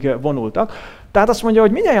 amíg vonultak. Tehát azt mondja,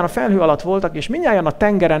 hogy mindnyájan a felhő alatt voltak, és mindnyájan a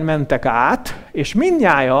tengeren mentek át, és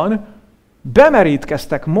mindnyájan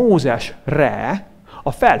bemerítkeztek Mózesre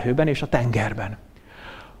a felhőben és a tengerben.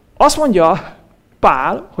 Azt mondja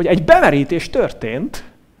Pál, hogy egy bemerítés történt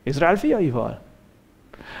Izrael fiaival.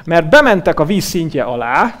 Mert bementek a víz szintje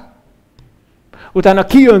alá, utána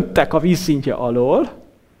kijöntek a víz szintje alól,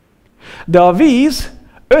 de a víz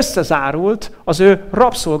összezárult az ő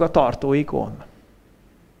rabszolgatartóikon.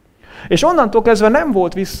 És onnantól kezdve nem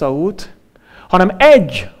volt visszaút, hanem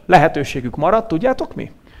egy lehetőségük maradt, tudjátok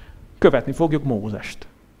mi? Követni fogjuk Mózest.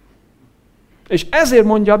 És ezért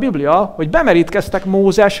mondja a Biblia, hogy bemerítkeztek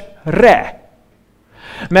Mózesre.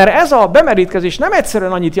 Mert ez a bemerítkezés nem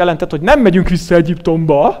egyszerűen annyit jelentett, hogy nem megyünk vissza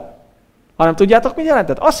Egyiptomba, hanem tudjátok, mit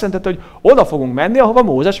jelentett? Azt jelentett, hogy oda fogunk menni, ahova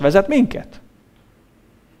Mózes vezet minket.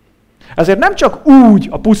 Ezért nem csak úgy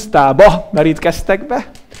a pusztába merítkeztek be,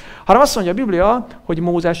 hanem azt mondja a Biblia, hogy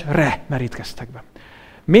Mózesre merítkeztek be.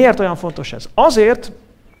 Miért olyan fontos ez? Azért,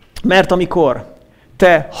 mert amikor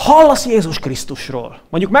te hallasz Jézus Krisztusról,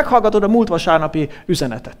 mondjuk meghallgatod a múlt vasárnapi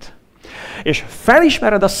üzenetet, és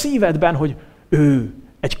felismered a szívedben, hogy ő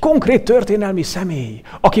egy konkrét történelmi személy,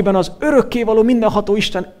 akiben az örökkévaló mindenható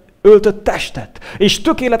Isten öltött testet, és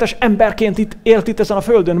tökéletes emberként élt itt ezen a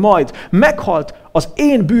földön majd, meghalt az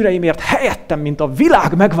én bűneimért helyettem, mint a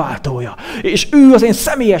világ megváltója. És ő az én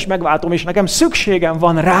személyes megváltóm, és nekem szükségem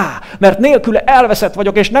van rá, mert nélküle elveszett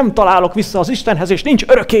vagyok, és nem találok vissza az Istenhez, és nincs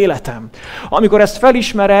örök életem. Amikor ezt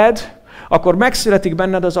felismered, akkor megszületik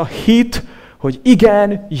benned az a hit, hogy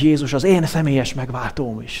igen, Jézus az én személyes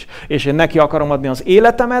megváltóm is. És én neki akarom adni az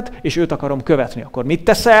életemet, és őt akarom követni. Akkor mit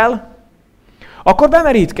teszel? Akkor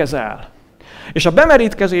bemerítkezel. És a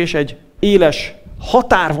bemerítkezés egy éles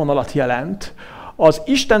határvonalat jelent az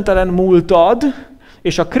istentelen múltad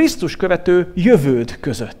és a Krisztus követő jövőd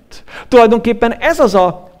között. Tulajdonképpen ez az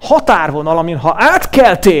a határvonal, amin ha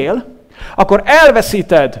átkeltél, akkor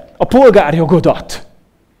elveszíted a polgárjogodat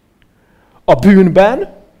a bűnben,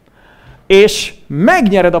 és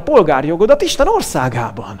megnyered a polgárjogodat Isten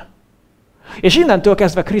országában. És innentől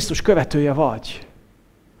kezdve Krisztus követője vagy.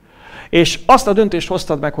 És azt a döntést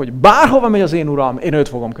hoztad meg, hogy bárhova megy az én Uram, én őt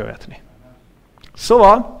fogom követni.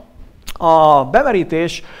 Szóval a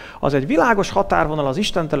bemerítés az egy világos határvonal az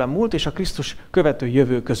istentelen múlt és a Krisztus követő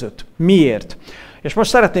jövő között. Miért? És most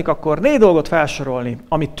szeretnék akkor 4 dolgot felsorolni,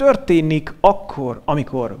 ami történik akkor,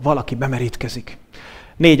 amikor valaki bemerítkezik.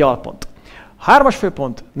 4 alpont. 3-as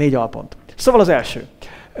főpont, 4 alpont. Szóval az első.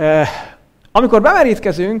 Amikor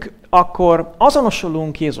bemerítkezünk, akkor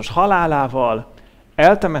azonosulunk Jézus halálával,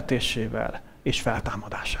 eltemetésével és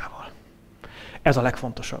feltámadásával. Ez a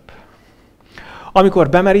legfontosabb. Amikor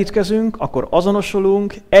bemerítkezünk, akkor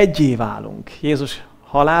azonosulunk, egyé válunk Jézus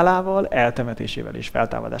halálával, eltemetésével és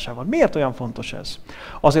feltámadásával. Miért olyan fontos ez?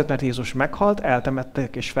 Azért, mert Jézus meghalt,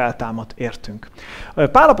 eltemettek és feltámadt értünk.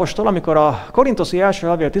 Pál apostol, amikor a korintoszi első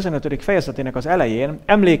levél 15. fejezetének az elején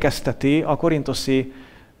emlékezteti a korintoszi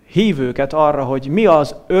hívőket arra, hogy mi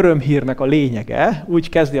az örömhírnek a lényege, úgy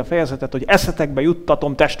kezdi a fejezetet, hogy eszetekbe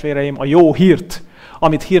juttatom, testvéreim, a jó hírt,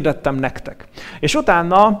 amit hirdettem nektek. És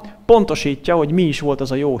utána pontosítja, hogy mi is volt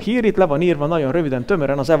az a jó hír, itt le van írva nagyon röviden,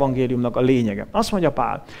 tömören az evangéliumnak a lényege. Azt mondja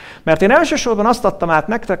Pál, mert én elsősorban azt adtam át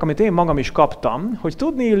nektek, amit én magam is kaptam, hogy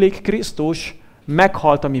tudni illik, Krisztus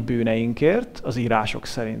meghalt a mi bűneinkért, az írások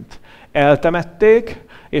szerint. Eltemették,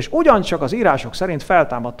 és ugyancsak az írások szerint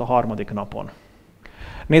feltámadt a 3. napon.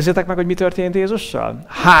 Nézzétek meg, hogy mi történt Jézussal.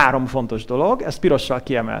 3 fontos dolog, ezt pirossal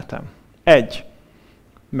kiemeltem. 1.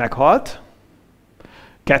 Meghalt.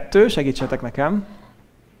 2. Segítsetek nekem.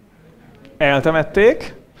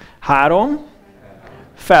 Eltemették. 3.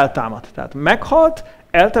 Feltámadt. Tehát meghalt,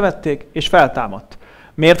 eltemették és feltámadt.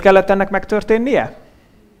 Miért kellett ennek megtörténnie?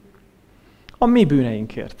 A mi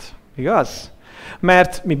bűneinkért. Igaz?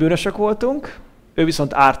 Mert mi bűnösök voltunk, ő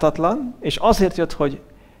viszont ártatlan, és azért jött, hogy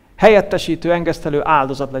helyettesítő, engesztelő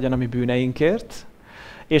áldozat legyen a mi bűneinkért,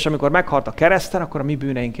 és amikor meghalt a kereszten, akkor a mi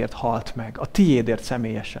bűneinkért halt meg, a tiédért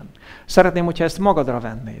személyesen. Szeretném, hogyha ezt magadra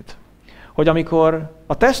vennéd, hogy amikor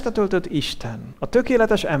a testet öltött Isten, a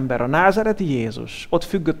tökéletes ember, a názáreti Jézus ott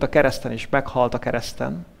függött a kereszten és meghalt a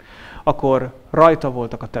kereszten, akkor rajta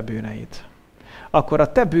voltak a te bűneid. Akkor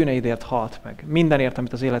a te bűneidért halt meg, mindenért,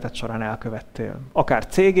 amit az életed során elkövettél. Akár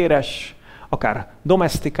cégéres, akár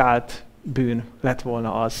domesztikált bűn lett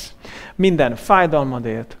volna az. Minden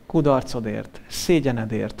fájdalmadért, kudarcodért,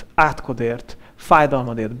 szégyenedért, átkodért,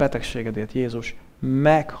 fájdalmadért, betegségedért Jézus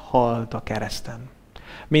meghalt a kereszten.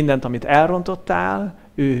 Mindent, amit elrontottál,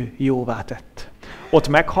 ő jóvá tett. Ott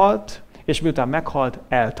meghalt, és miután meghalt,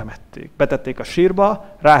 eltemették. Betették a sírba,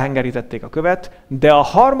 ráhengerítették a követ, de a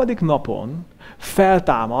 3. napon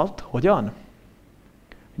feltámadt, hogyan?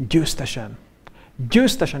 Győztesen.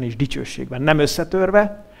 Győztesen és dicsőségben. Nem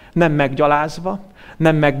összetörve, nem meggyalázva,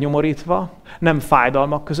 nem megnyomorítva, nem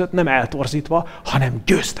fájdalmak között, nem eltorzítva, hanem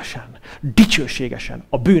győztesen, dicsőségesen,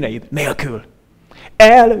 a bűneid nélkül.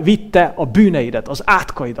 Elvitte a bűneidet, az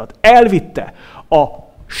átkaidat. Elvitte a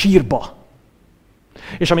sírba.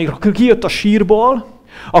 És amikor kijött a sírból,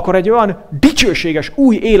 akkor egy olyan dicsőséges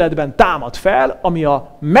új életben támad fel, ami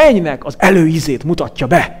a mennynek az előízét mutatja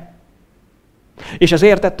be. És ez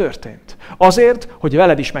érted történt. Azért, hogy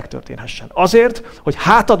veled is megtörténhessen. Azért, hogy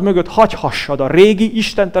hátad mögött hagyhassad a régi,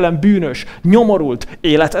 istentelen, bűnös, nyomorult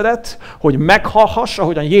életedet, hogy meghalhass,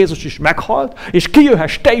 ahogyan Jézus is meghalt, és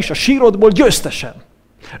kijöhess te is a sírodból győztesen.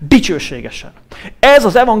 Dicsőségesen. Ez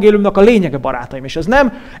az evangéliumnak a lényege, barátaim, és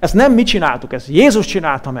ezt nem mi csináltuk, ez Jézus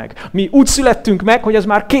csinálta meg. Mi úgy születtünk meg, hogy ez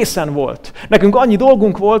már készen volt. Nekünk annyi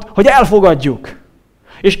dolgunk volt, hogy elfogadjuk.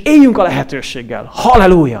 És éljünk a lehetőséggel.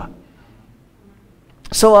 Halleluja!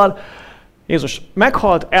 Szóval Jézus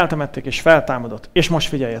meghalt, eltemették és feltámadott. És most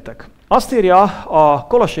figyeljetek. Azt írja a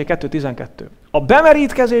Kolossé 2.12. A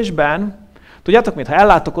bemerítkezésben, tudjátok mit, ha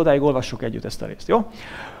ellátok odáig, olvassuk együtt ezt a részt, jó?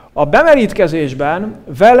 A bemerítkezésben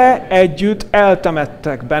vele együtt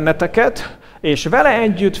eltemettek benneteket, és vele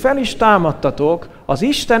együtt fel is támadtatok az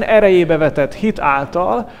Isten erejébe vetett hit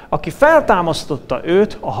által, aki feltámasztotta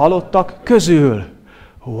őt a halottak közül.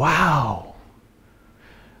 Wow!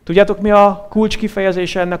 Tudjátok, mi a kulcs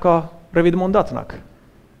kifejezése ennek a rövid mondatnak?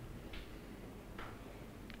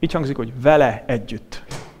 Így hangzik, hogy vele együtt.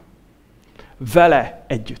 Vele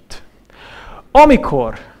együtt.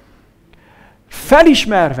 Amikor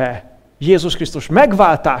felismerve Jézus Krisztus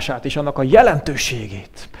megváltását és annak a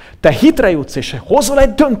jelentőségét, te hitre jutsz és hozol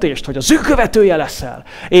egy döntést, hogy az ő követője leszel,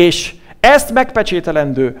 és ezt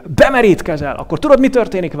megpecsételendő bemerítkezel, akkor tudod, mi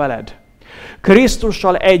történik veled?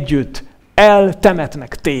 Krisztussal együtt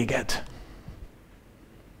eltemetnek téged.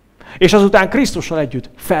 És azután Krisztussal együtt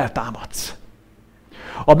feltámadsz.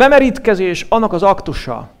 A bemerítkezés annak az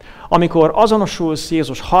aktusa, amikor azonosulsz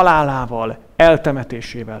Jézus halálával,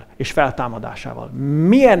 eltemetésével és feltámadásával.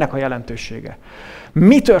 Mi ennek a jelentősége?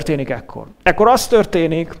 Mi történik ekkor? Ekkor az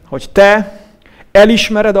történik, hogy te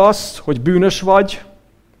elismered azt, hogy bűnös vagy,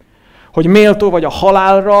 hogy méltó vagy a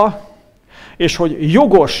halálra, és hogy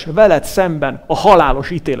jogos veled szemben a halálos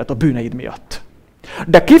ítélet a bűneid miatt.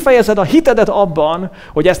 De kifejezed a hitedet abban,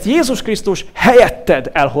 hogy ezt Jézus Krisztus helyetted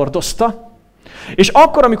elhordozta, és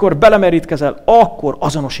akkor, amikor belemerítkezel, akkor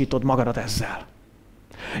azonosítod magadat ezzel.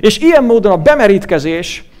 És ilyen módon a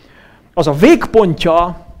bemerítkezés az a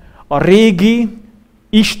végpontja a régi,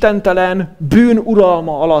 istentelen bűn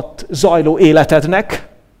uralma alatt zajló életednek,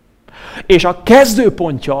 és a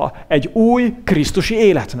kezdőpontja egy új krisztusi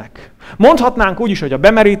életnek. Mondhatnánk úgy is, hogy a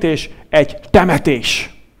bemerítés egy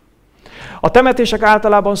temetés. A temetések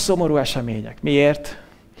általában szomorú események. Miért?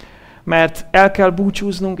 Mert el kell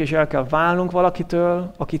búcsúznunk, és el kell válnunk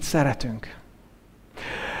valakitől, akit szeretünk.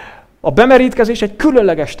 A bemerítkezés egy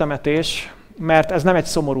különleges temetés, mert ez nem egy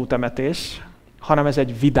szomorú temetés, hanem ez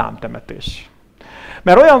egy vidám temetés.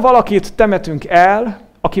 Mert olyan valakit temetünk el,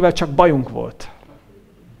 akivel csak bajunk volt.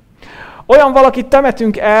 Olyan valakit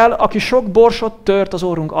temetünk el, aki sok borsot tört az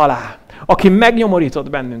orrunk alá. Aki megnyomorított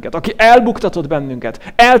bennünket, aki elbuktatott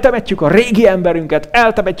bennünket. Eltemetjük a régi emberünket,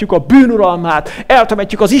 eltemetjük a bűnuralmát,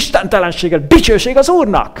 eltemetjük az istentelenséget, dicsőség az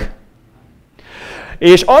Úrnak.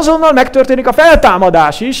 És azonnal megtörténik a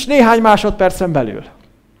feltámadás is néhány másodpercen belül.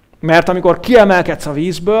 Mert amikor kiemelkedsz a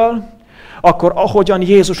vízből, akkor ahogyan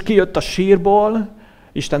Jézus kijött a sírból,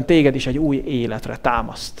 Isten téged is egy új életre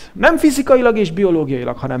támaszt. Nem fizikailag és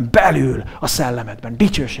biológiailag, hanem belül a szellemedben.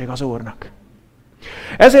 Dicsőség az Úrnak.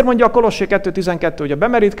 Ezért mondja a Kolossé 2.12, hogy a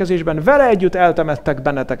bemerítkezésben vele együtt eltemettek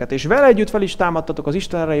benneteket, és vele együtt fel is támadtatok az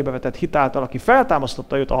Isten erejébe vetett hit által, aki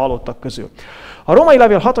feltámasztotta őt a halottak közül. A római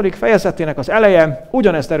levél 6. fejezetének az eleje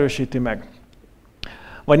ugyanezt erősíti meg.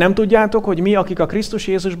 Vagy nem tudjátok, hogy mi, akik a Krisztus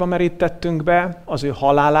Jézusba merítettünk be, az ő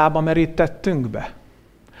halálába merítettünk be?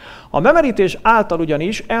 A bemerítés által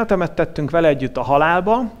ugyanis eltemettettünk vele együtt a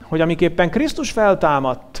halálba, hogy amiképpen Krisztus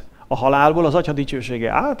feltámadt a halálból az Atya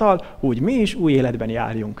dicsősége által, úgy mi is új életben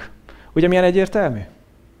járjunk. Ugye milyen egyértelmű?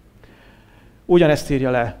 Ugyanezt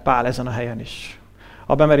írja le Pál ezen a helyen is.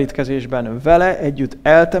 A bemerítkezésben vele együtt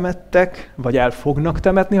eltemettek, vagy el fognak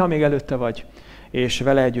temetni, ha még előtte vagy, és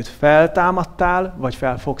vele együtt feltámadtál, vagy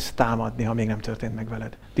fel fogsz támadni, ha még nem történt meg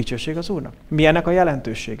veled. Dicsőség az Úrnak. Mi ennek a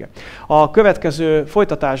jelentősége? A következő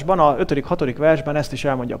folytatásban, a 5.-6. versben ezt is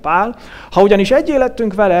elmondja Pál. Ha ugyanis egyé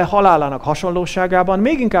lettünk vele halálának hasonlóságában,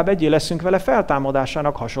 még inkább egyé leszünk vele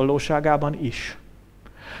feltámadásának hasonlóságában is.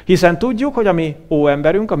 Hiszen tudjuk, hogy a mi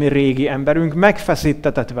óemberünk, a mi régi emberünk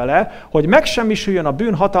megfeszítetett vele, hogy megsemmisüljön a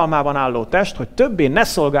bűn hatalmában álló test, hogy többé ne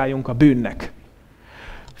szolgáljunk a bűnnek.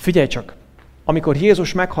 Figyelj csak! Amikor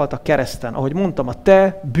Jézus meghalt a kereszten, ahogy mondtam, a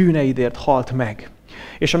te bűneidért halt meg.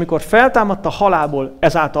 És amikor feltámadt a halálból,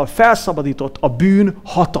 ezáltal felszabadított a bűn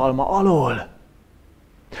hatalma alól.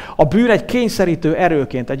 A bűn egy kényszerítő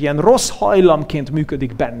erőként, egy ilyen rossz hajlamként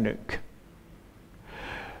működik bennünk.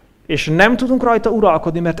 És nem tudunk rajta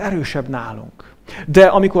uralkodni, mert erősebb nálunk. De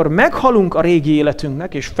amikor meghalunk a régi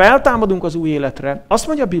életünknek, és feltámadunk az új életre, azt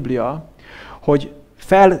mondja a Biblia, hogy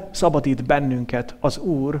felszabadít bennünket az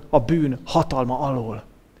Úr a bűn hatalma alól.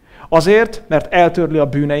 Azért, mert eltörli a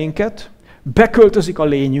bűneinket, beköltözik a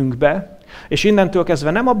lényünkbe, és innentől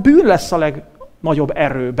kezdve nem a bűn lesz a legnagyobb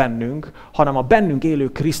erő bennünk, hanem a bennünk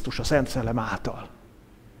élő Krisztus a Szent Szellem által.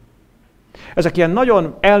 Ezek ilyen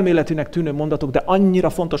nagyon elméletinek tűnő mondatok, de annyira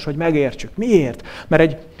fontos, hogy megértsük. Miért?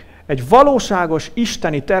 Mert egy valóságos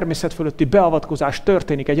isteni természet fölötti beavatkozás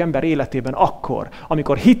történik egy ember életében akkor,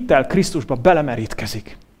 amikor hittel Krisztusba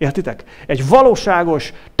belemerítkezik. Értitek? Egy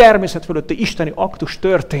valóságos természet fölötti isteni aktus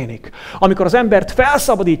történik, amikor az embert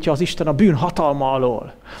felszabadítja az Isten a bűn hatalma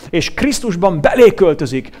alól, és Krisztusban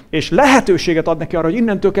beléköltözik, és lehetőséget ad neki arra, hogy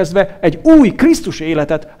innentől kezdve egy új Krisztus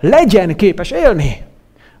életet legyen képes élni.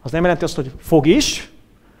 Az nem jelenti azt, hogy fog is,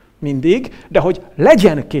 mindig, de hogy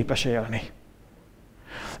legyen képes élni.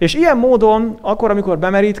 És ilyen módon, akkor, amikor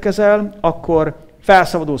bemerítkezel, akkor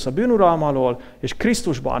felszabadulsz a bűnuralma alól, és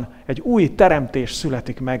Krisztusban egy új teremtés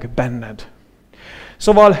születik meg benned.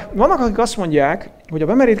 Szóval vannak, akik azt mondják, hogy a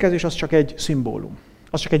bemerítkezés az csak egy szimbólum,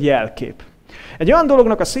 az csak egy jelkép. Egy olyan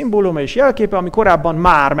dolognak a szimbóluma és jelképe, ami korábban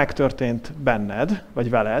már megtörtént benned, vagy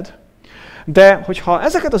veled, de hogyha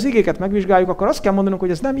ezeket az igéket megvizsgáljuk, akkor azt kell mondanunk,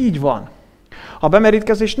 hogy ez nem így van. A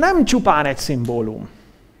bemerítkezés nem csupán egy szimbólum,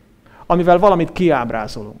 amivel valamit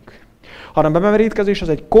kiábrázolunk, hanem a bemerítkezés az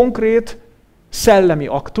egy konkrét, szellemi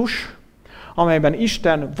aktus, amelyben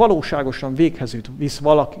Isten valóságosan véghez visz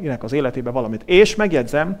valakinek az életébe valamit. És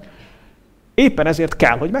megjegyzem, éppen ezért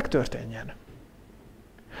kell, hogy megtörténjen.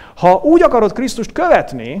 Ha úgy akarod Krisztust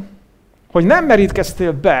követni, hogy nem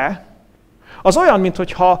merítkeztél be, az olyan,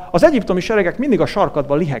 mintha az egyiptomi seregek mindig a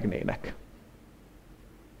sarkadban lihegnének.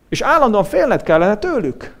 És állandóan félned kellene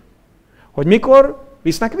tőlük, hogy mikor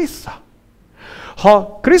visznek vissza.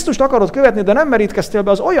 Ha Krisztust akarod követni, de nem merítkeztél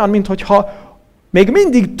be, az olyan, mintha még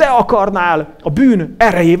mindig te akarnál a bűn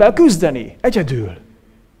erejével küzdeni, egyedül.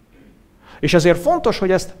 És ezért fontos,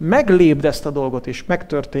 hogy ezt meglépd ezt a dolgot, és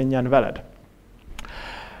megtörténjen veled.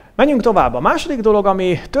 Menjünk tovább. A második dolog,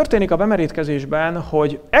 ami történik a bemerítkezésben,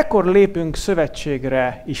 hogy ekkor lépünk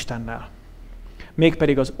szövetségre Istennel.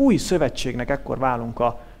 Mégpedig az új szövetségnek ekkor válunk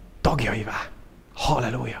a tagjaivá.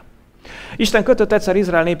 Halleluja! Isten kötött egyszer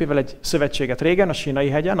Izrael népével egy szövetséget régen, a Sínai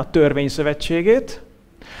hegyen, a törvény szövetségét,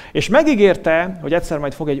 és megígérte, hogy egyszer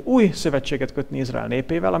majd fog egy új szövetséget kötni Izrael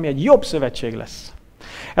népével, ami egy jobb szövetség lesz.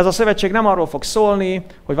 Ez a szövetség nem arról fog szólni,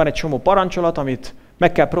 hogy van egy csomó parancsolat, amit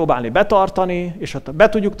meg kell próbálni betartani, és ha be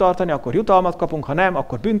tudjuk tartani, akkor jutalmat kapunk, ha nem,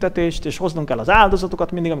 akkor büntetést, és hoznunk kell az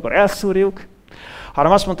áldozatokat mindig, amikor elszúrjuk.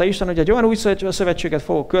 Hanem azt mondta Isten, hogy egy olyan új szövetséget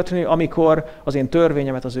fogok kötni, amikor az én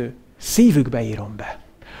törvényemet az ő szívükbe írom be.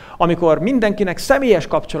 Amikor mindenkinek személyes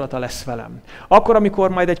kapcsolata lesz velem. Akkor, amikor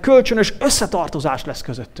majd egy kölcsönös összetartozás lesz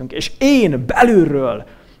közöttünk, és én belülről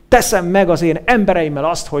teszem meg az én embereimmel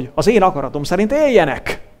azt, hogy az én akaratom szerint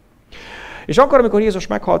éljenek. És akkor, amikor Jézus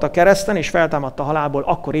meghalt a kereszten és feltámadt a halálból,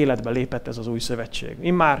 akkor életbe lépett ez az új szövetség.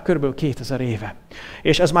 Immár kb. 2000 éve.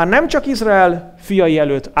 És ez már nem csak Izrael fiai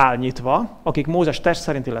előtt áll nyitva, akik Mózes test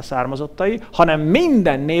szerinti leszármazottai, hanem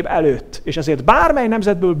minden nép előtt. És ezért bármely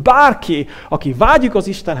nemzetből bárki, aki vágyik az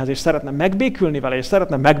Istenhez, és szeretne megbékülni vele, és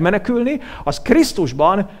szeretne megmenekülni, az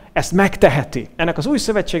Krisztusban ezt megteheti. Ennek az új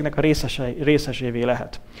szövetségnek a részesévé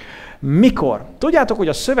lehet. Mikor? Tudjátok, hogy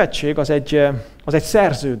a szövetség az egy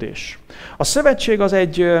szerződés. A szövetség az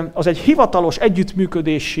egy hivatalos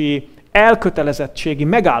együttműködési, elkötelezettségi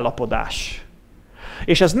megállapodás.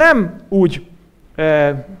 És ez nem úgy,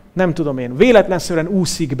 nem tudom én, véletlenszerűen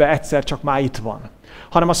úszik be egyszer, csak már itt van.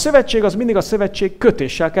 Hanem a szövetség az mindig a szövetség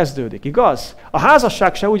kötéssel kezdődik, igaz? A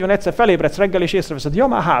házasság se úgy van, egyszer felébredsz reggel és észreveszed, ja,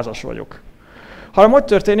 már házas vagyok. Hanem ott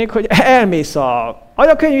történik, hogy elmész a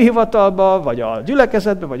anyakönyvi hivatalba, vagy a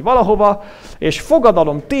gyülekezetbe, vagy valahova, és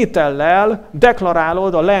fogadalom tétellel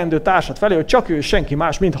deklarálod a leendő társad felé, hogy csak ő és senki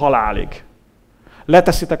más, mint halálig.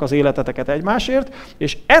 Leteszitek az életeteket egymásért,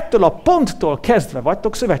 és ettől a ponttól kezdve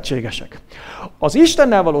vagytok szövetségesek. Az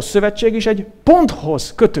Istennel való szövetség is egy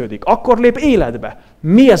ponthoz kötődik, akkor lép életbe.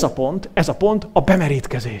 Mi ez a pont? Ez a pont a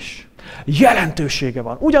bemerítkezés. Jelentősége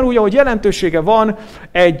van. Ugyanúgy, ahogy jelentősége van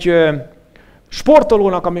egy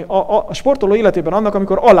sportolónak, a sportoló életében annak,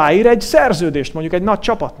 amikor aláír egy szerződést, mondjuk egy nagy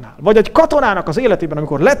csapatnál. Vagy egy katonának az életében,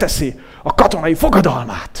 amikor leteszi a katonai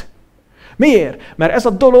fogadalmát. Miért? Mert ez a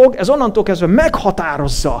dolog, ez onnantól kezdve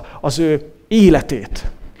meghatározza az ő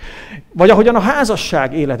életét. Vagy ahogyan a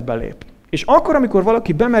házasság életbe lép. És akkor, amikor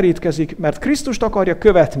valaki bemerítkezik, mert Krisztust akarja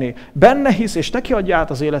követni, benne hisz, és neki adja át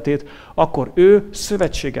az életét, akkor ő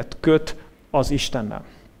szövetséget köt az Istennel.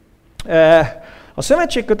 A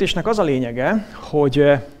szövetségkötésnek az a lényege,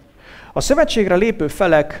 hogy a szövetségre lépő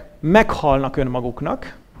felek meghalnak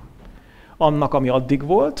önmaguknak, annak, ami addig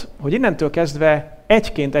volt, hogy innentől kezdve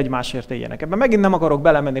egyként egymásért éljenek. Ebben megint nem akarok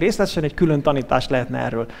belemenni részletesen, egy külön tanítást lehetne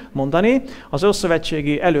erről mondani. Az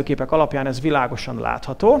ószövetségi előképek alapján ez világosan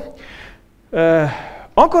látható.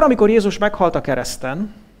 Akkor, amikor Jézus meghalt a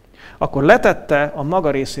kereszten, akkor letette a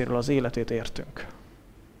maga részéről az életét értünk.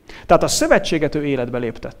 Tehát a szövetséget ő életbe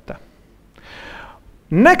léptette.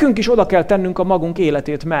 Nekünk is oda kell tennünk a magunk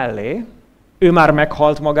életét mellé, ő már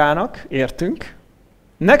meghalt magának, értünk.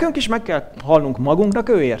 Nekünk is meg kell halnunk magunknak,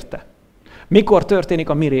 ő érte. Mikor történik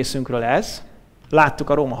a mi részünkről ez? Láttuk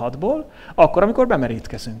a Róma 6-ból, akkor, amikor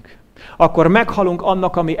bemerítkezünk. Akkor meghalunk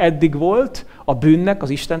annak, ami eddig volt, a bűnnek, az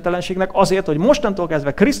istentelenségnek, azért, hogy mostantól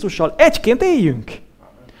kezdve Krisztussal egyként éljünk.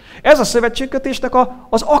 Ez a szövetségkötésnek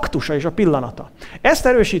az aktusa és a pillanata. Ezt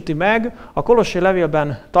erősíti meg a Kolossé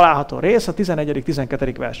levélben található rész, a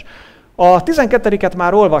 11.-12. vers. A 12-et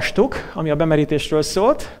már olvastuk, ami a bemerítésről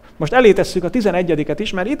szólt, most elé tesszük a 11-et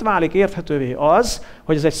is, mert itt válik érthetővé az,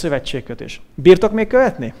 hogy ez egy szövetségkötés. Bírtok még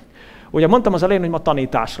követni? Ugye mondtam az elején, hogy ma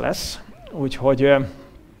tanítás lesz, úgyhogy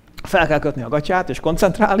fel kell kötni a gatyát, és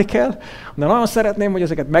koncentrálni kell, de nagyon szeretném, hogy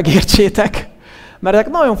ezeket megértsétek, mert ezek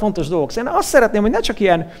nagyon fontos dolgok. Én azt szeretném, hogy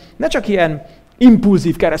ne csak ilyen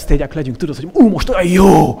impulzív keresztények legyünk, tudod, hogy most olyan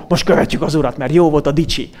jó, most követjük az Urat, mert jó volt a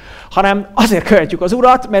dicsi, hanem azért követjük az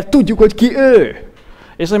Urat, mert tudjuk, hogy ki ő.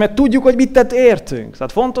 És azért, mert tudjuk, hogy mit tett értünk.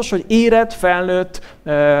 Tehát fontos, hogy érett, felnőtt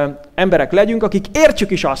emberek legyünk, akik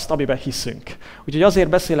értjük is azt, amiben hiszünk. Úgyhogy azért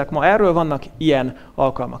beszélek ma erről, vannak ilyen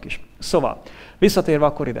alkalmak is. Szóval, visszatérve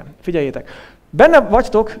akkor ide, figyeljétek. Benne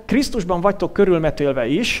vagytok, Krisztusban vagytok körülmetélve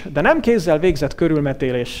is, de nem kézzel végzett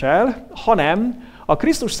körülmetéléssel, hanem a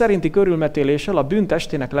Krisztus szerinti körülmetéléssel, a bűn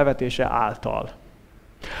testének levetése által.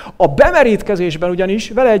 A bemerítkezésben ugyanis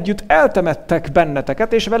vele együtt eltemettek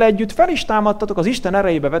benneteket, és vele együtt fel is támadtatok az Isten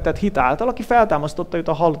erejébe vetett hit által, aki feltámasztotta őt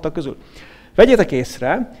a halottak közül. Vegyétek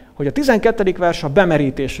észre, hogy a 12. vers a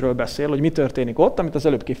bemerítésről beszél, hogy mi történik ott, amit az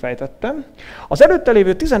előbb kifejtettem. Az előtte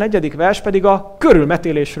lévő 11. vers pedig a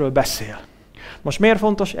körülmetélésről beszél. Most miért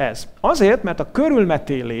fontos ez? Azért, mert a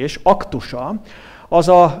körülmetélés aktusa az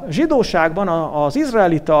a zsidóságban, az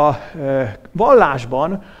izraelita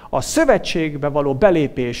vallásban a szövetségbe való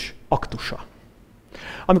belépés aktusa.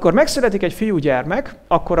 Amikor megszületik egy fiúgyermek,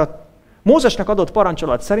 akkor a Mózesnek adott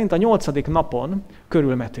parancsolat szerint a 8. napon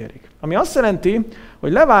körülmetélik. Ami azt jelenti,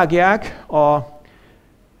 hogy levágják a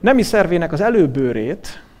nemi szervének az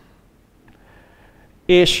előbőrét,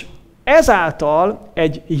 és ezáltal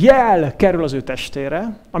egy jel kerül az ő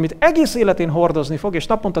testére, amit egész életén hordozni fog, és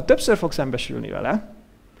naponta többször fog szembesülni vele,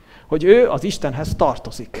 hogy ő az Istenhez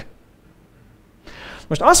tartozik.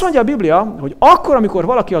 Most azt mondja a Biblia, hogy akkor, amikor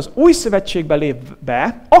valaki az új szövetségbe lép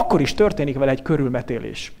be, akkor is történik vele egy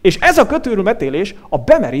körülmetélés. És ez a körülmetélés a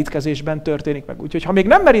bemerítkezésben történik meg. Úgyhogy ha még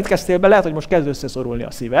nem merítkeztél be, lehet, hogy most kezd összeszorulni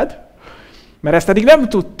a szíved, mert ezt eddig nem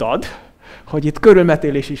tudtad, hogy itt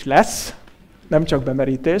körülmetélés is lesz, nem csak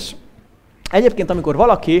bemerítés. Egyébként, amikor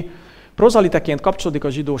valaki prozaliteként kapcsolódik a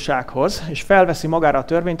zsidósághoz, és felveszi magára a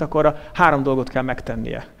törvényt, akkor 3 dolgot kell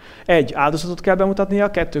megtennie. 1, áldozatot kell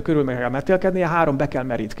bemutatnia, 2, körül meg kell metélkednie, 3, be kell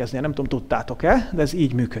merítkeznie. Nem tudom, tudtátok-e, de ez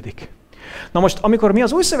így működik. Na most, amikor mi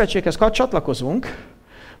az új szövetséghez csatlakozunk,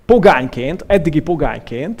 pogányként, eddigi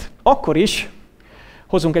pogányként, akkor is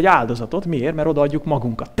hozunk egy áldozatot. Miért? Mert odaadjuk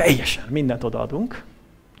magunkat. Teljesen mindent odaadunk.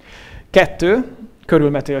 2,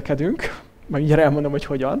 körülmetélkedünk, majd mindjárt elmondom, hogy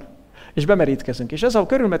hogyan, és bemerítkezünk. És ez a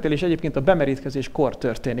körülmetélés egyébként a bemerítkezéskor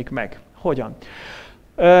történik meg. Hogyan?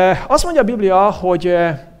 Azt mondja a Biblia, hogy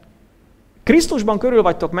Krisztusban körül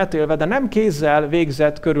vagytok metélve, de nem kézzel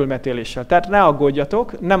végzett körülmetéléssel. Tehát ne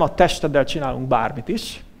aggódjatok, nem a testeddel csinálunk bármit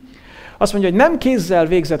is. Azt mondja, hogy nem kézzel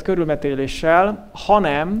végzett körülmetéléssel,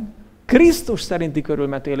 hanem Krisztus szerinti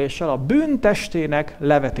körülmetéléssel, a bűn testének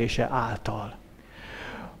levetése által.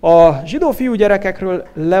 A zsidó fiúgyerekekről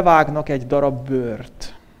levágnak egy darab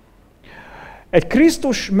bőrt. Egy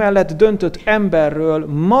Krisztus mellett döntött emberről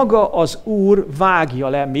maga az Úr vágja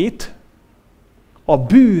le mit? A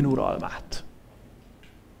bűn uralmát.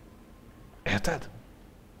 Érted?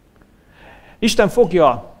 Isten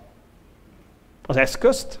fogja az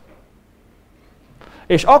eszközt,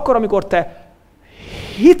 és akkor, amikor te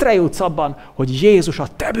hitre jutsz abban, hogy Jézus a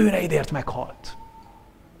te bűneidért meghalt,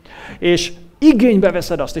 és igénybe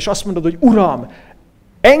veszed azt, és azt mondod, hogy Uram,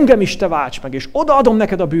 engem is te válts meg, és odaadom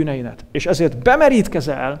neked a bűneidet, és ezért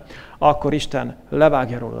bemerítkezel, akkor Isten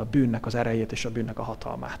levágja róla a bűnnek az erejét és a bűnnek a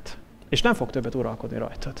hatalmát. és nem fog többet uralkodni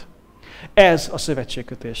rajtad. Ez a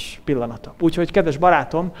szövetségkötés pillanata. Úgyhogy, kedves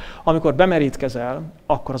barátom, amikor bemerítkezel,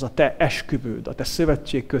 akkor az a te esküvőd, a te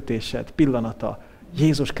szövetségkötésed pillanata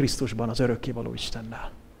Jézus Krisztusban, az örökkévaló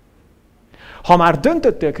Istennel. Ha már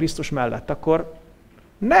döntöttél Krisztus mellett, akkor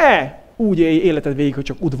ne úgy élj életed végig, hogy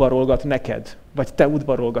csak udvarolgat neked, vagy te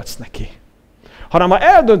udvarolgatsz neki. Hanem ha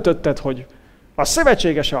eldöntötted, hogy a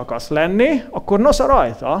szövetségese akarsz lenni, akkor nosza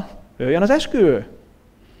rajta, jöjjön az esküvő.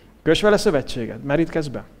 Köss vele szövetséget, merítkezz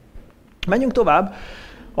be. Menjünk tovább.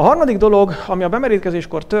 A harmadik dolog, ami a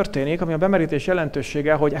bemerítkezéskor történik, ami a bemerítés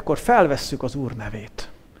jelentősége, hogy ekkor felvesszük az Úr nevét.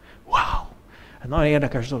 Wow! Ez nagyon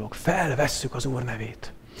érdekes dolog. Felvesszük az Úr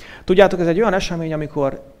nevét. Tudjátok, ez egy olyan esemény,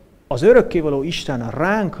 amikor az örökkévaló Isten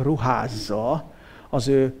ránk ruházza az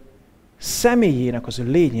ő személyének, az ő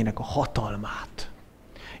lényének a hatalmát.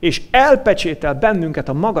 És elpecsétel bennünket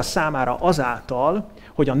a maga számára azáltal,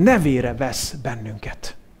 hogy a nevére vesz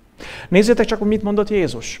bennünket. Nézzétek csak, hogy mit mondott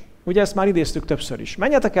Jézus. Ugye ezt már idéztük többször is.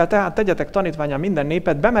 Menjetek el tehát, tegyetek tanítvánnyá minden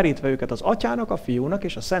népet, bemerítve őket az Atyának, a Fiúnak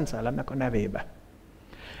és a Szent Szellemnek a nevébe.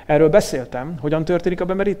 Erről beszéltem, hogyan történik a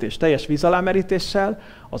bemerítés. Teljes víz alá merítéssel,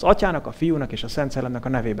 az Atyának, a Fiúnak és a Szent Szellemnek a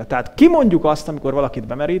nevébe. Tehát kimondjuk azt, amikor valakit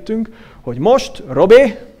bemerítünk, hogy most,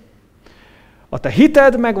 Robé, a te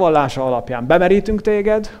hited megvallása alapján bemerítünk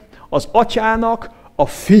téged, az Atyának, a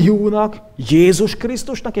Fiúnak, Jézus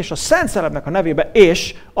Krisztusnak és a Szent Szellemnek a nevébe,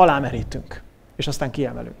 és alámerítünk. És aztán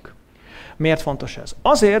kiemelünk. Miért fontos ez?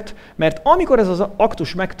 Azért, mert amikor ez az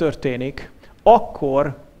aktus megtörténik,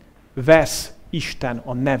 akkor vesz Isten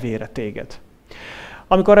a nevére téged.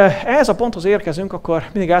 Amikor ehhez a ponthoz érkezünk, akkor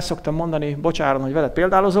mindig el szoktam mondani, bocsánat, hogy veled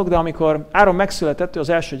példálozok, de amikor Áron megszületett, ő az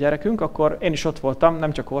első gyerekünk, akkor én is ott voltam,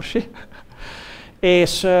 nem csak Orsi.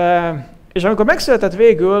 És amikor megszületett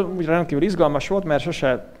végül, úgy rendkívül izgalmas volt, mert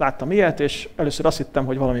sose láttam ilyet, és először azt hittem,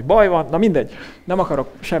 hogy valami baj van, na mindegy, nem akarok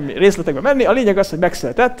semmi részletekbe menni, a lényeg az, hogy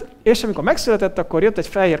megszületett, és amikor megszületett, akkor jött egy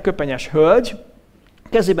fehér köpenyes hölgy,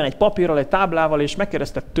 kezében egy papírral, egy táblával, és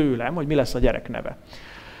megkérdezte tőlem, hogy mi lesz a gyerek neve.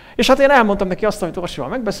 És hát én elmondtam neki azt, amit Orsival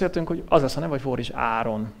megbeszéltünk, hogy az lesz a neve, hogy Fóris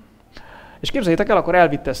Áron. És képzeljétek el, akkor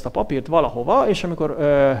elvitte ezt a papírt valahova, és amikor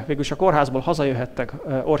végülis a kórházból hazajöhettek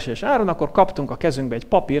Orsi és Áron, akkor kaptunk a kezünkbe egy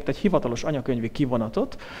papírt, egy hivatalos anyakönyvi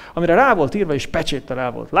kivonatot, amire rá volt írva és pecséttel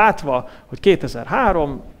el volt látva, hogy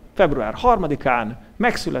 2003. február 3-án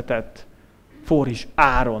megszületett Fóris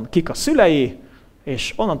Áron. Kik a szülei,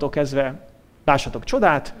 és onnantól kezdve, lássatok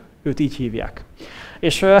csodát, őt így hívják.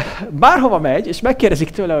 És bárhova megy, és megkérdezik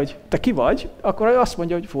tőle, hogy te ki vagy, akkor ő azt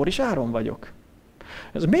mondja, hogy Fóris Áron vagyok.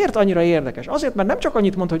 Ez miért annyira érdekes? Azért, mert nem csak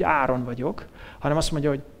annyit mond, hogy Áron vagyok, hanem azt mondja,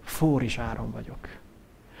 hogy Fóris Áron vagyok.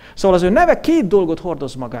 Szóval az ő neve két dolgot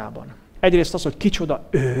hordoz magában. Egyrészt az, hogy kicsoda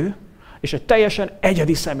ő, és egy teljesen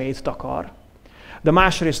egyedi személyt takar, de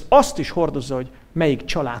másrészt azt is hordozza, hogy melyik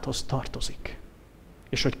családhoz tartozik,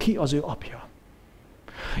 és hogy ki az ő apja.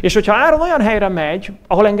 És hogyha Áron olyan helyre megy,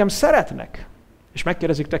 ahol engem szeretnek, és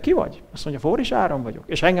megkérdezik, te ki vagy? Azt mondja, Fóris Áron vagyok.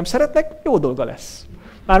 És ha engem szeretnek, jó dolga lesz.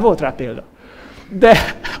 Már volt rá példa. De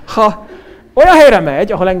ha olyan helyre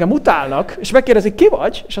megy, ahol engem utálnak, és megkérdezik, ki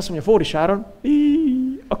vagy, és azt mondja, Fóris Áron,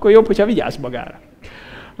 akkor jobb, hogyha vigyázz magára.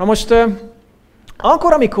 Na most,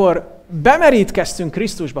 akkor, amikor bemerítkeztünk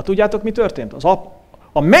Krisztusba, tudjátok, mi történt?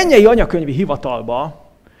 A mennyei anyakönyvi hivatalba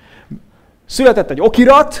született egy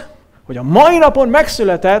okirat, hogy a mai napon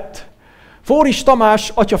megszületett Fóris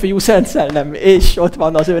Tamás, Atyafiú, Szent Szellem, és ott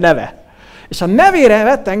van az ő neve. És a nevére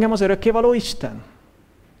vett engem az örökkévaló Isten.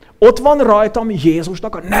 Ott van rajtam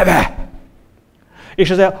Jézusnak a neve. És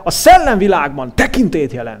ez a szellemvilágban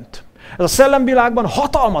tekintélyt jelent. Ez a szellemvilágban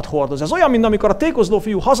hatalmat hordoz. Ez olyan, mint amikor a tékozló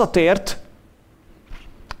fiú hazatért,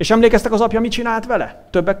 és emlékeztek, az apja mit csinált vele?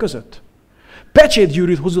 Többek között.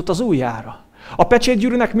 Pecsétgyűrűt húzott az ujjára. A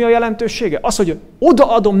pecsétgyűrűnek mi a jelentősége? Az, hogy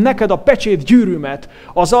odaadom neked a pecsétgyűrűmet,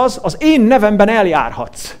 azaz az én nevemben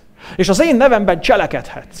eljárhatsz. És az én nevemben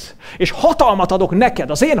cselekedhetsz. És hatalmat adok neked,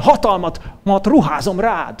 az én hatalmat ruházom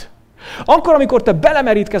rád. Akkor, amikor te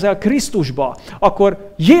belemerítkezel Krisztusba,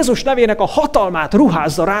 akkor Jézus nevének a hatalmát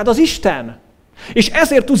ruházza rád az Isten. És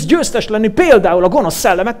ezért tudsz győztes lenni például a gonosz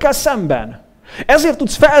szellemekkel szemben. Ezért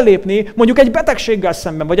tudsz fellépni mondjuk egy betegséggel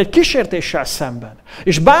szemben, vagy egy kísértéssel szemben.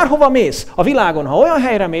 És bárhova mész a világon, ha olyan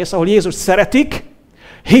helyre mész, ahol Jézus szeretik,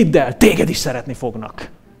 hidd el, téged is szeretni fognak.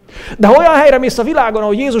 De ha olyan helyre mész a világon,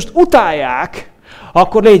 ahol Jézust utálják,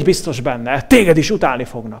 akkor légy biztos benne, téged is utálni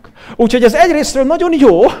fognak. Úgyhogy ez egyrésztről nagyon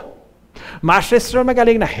jó, másrésztről meg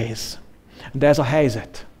elég nehéz. De ez a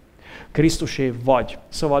helyzet. Krisztusé vagy.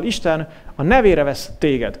 Szóval Isten a nevére vesz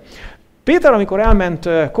téged. Péter, amikor elment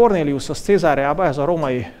Kornéliushoz, Cézáreába, ez a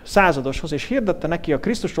római századoshoz, és hirdette neki a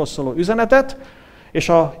Krisztusról szóló üzenetet, És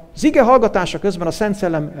az ige hallgatása közben a Szent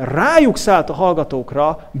Szellem rájuk szállt a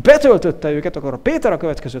hallgatókra, betöltötte őket, akkor a Péter a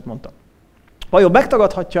következőt mondta. Vajon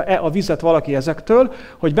megtagadhatja-e a vizet valaki ezektől,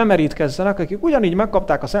 hogy bemerítkezzenek, akik ugyanígy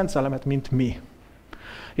megkapták a Szent Szellemet, mint mi?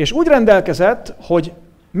 És úgy rendelkezett, hogy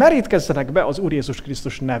merítkezzenek be az Úr Jézus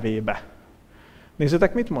Krisztus nevébe.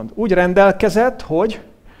 Nézzétek, mit mond? Úgy rendelkezett, hogy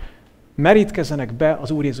merítkezzenek be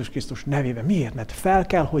az Úr Jézus Krisztus nevébe. Miért? Mert fel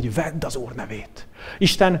kell, hogy vedd az Úr nevét.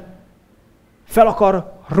 Isten fel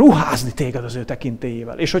akar ruházni téged az ő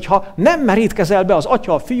tekintélyével. És hogyha nem merítkezel be az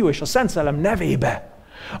Atya, a Fiú és a Szent Szellem nevébe,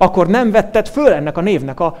 akkor nem vetted föl ennek a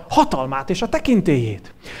névnek a hatalmát és a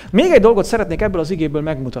tekintélyét. Még egy dolgot szeretnék ebből az igéből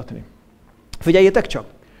megmutatni. Figyeljétek csak!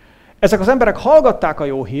 Ezek az emberek hallgatták a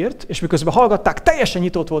jó hírt, és miközben hallgatták, teljesen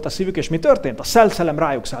nyitott volt a szívük, és mi történt? A Szent Szellem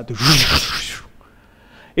rájuk szállt.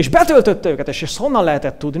 És betöltötte őket, és honnan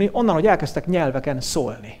lehetett tudni? Onnan, hogy elkezdtek nyelveken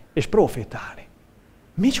szólni, és profétálni.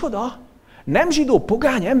 Micsoda? Nem zsidó,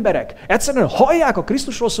 pogány emberek egyszerűen hallják a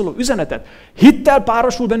Krisztusról szóló üzenetet, hittel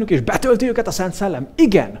párosul bennük, és betölti őket a Szent Szellem.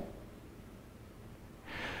 Igen.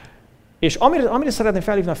 És amire szeretném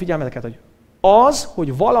felhívni a figyelmeteket, hogy az,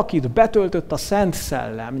 hogy valakit betöltött a Szent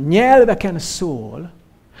Szellem, nyelveken szól,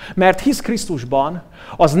 mert hisz Krisztusban,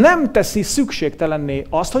 az nem teszi szükségtelenné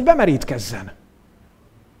azt, hogy bemerítkezzen.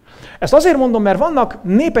 Ezt azért mondom, mert vannak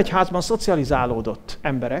népegyházban szocializálódott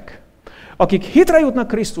emberek, akik hitre jutnak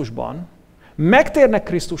Krisztusban, megtérnek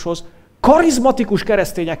Krisztushoz, karizmatikus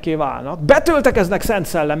keresztényekké válnak, betöltekeznek Szent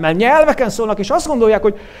Szellemmel, nyelveken szólnak, és azt gondolják,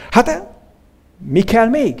 hogy hát mi kell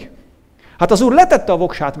még? Hát az Úr letette a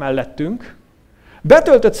voksát mellettünk,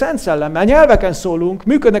 betöltött Szent Szellemmel, nyelveken szólunk,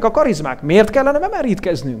 működnek a karizmák. Miért kellene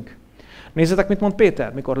bemerítkeznünk? Nézzétek, mit mond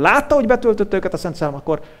Péter. Mikor látta, hogy betöltötte őket a Szent Szellem,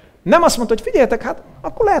 akkor nem azt mondta, hogy figyeljetek, hát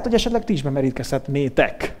akkor lehet, hogy esetleg ti is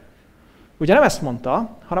bemerítkezhetnétek. Ugye nem ezt mondta,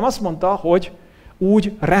 hanem azt mondta, hogy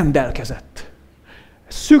úgy rendelkezett.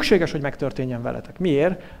 Szükséges, hogy megtörténjen veletek.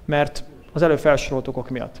 Miért? Mert az előbb felsorolt okok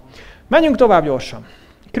miatt. Menjünk tovább gyorsan.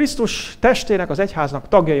 Krisztus testének, az egyháznak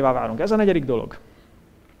tagjaivá válunk. Ez a negyedik dolog.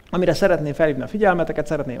 Amire szeretném felhívni a figyelmeteket,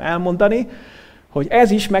 szeretném elmondani, hogy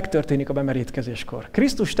ez is megtörténik a bemerítkezéskor.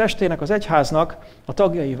 Krisztus testének, az egyháznak a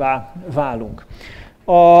tagjaivá válunk.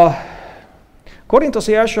 A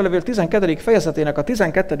Korintoszi első levél 12. fejezetének a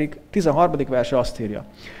 12.-13. verse azt írja.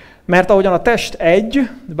 Mert ahogyan a test egy,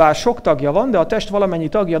 bár sok tagja van, de a test valamennyi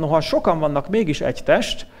tagja, noha sokan vannak, mégis egy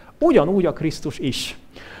test, ugyanúgy a Krisztus is.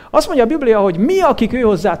 Azt mondja a Biblia, hogy mi, akik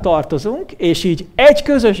őhozzá tartozunk, és így egy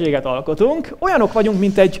közösséget alkotunk, olyanok vagyunk,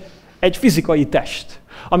 mint egy fizikai test,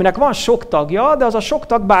 aminek van sok tagja, de az a sok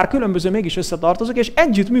tag bár különböző, mégis összetartozik, és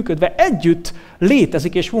együtt működve, együtt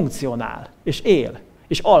létezik és funkcionál, és él,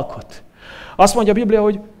 és alkot. Azt mondja a Biblia,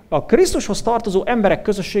 hogy a Krisztushoz tartozó emberek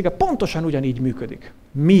közössége pontosan ugyanígy működik.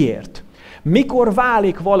 Miért? Mikor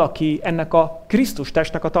válik valaki ennek a Krisztus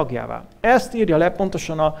testnek a tagjává? Ezt írja le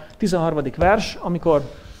pontosan a 13. vers, amikor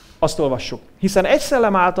azt olvassuk. Hiszen egy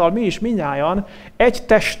szellem által mi is mindnyájan egy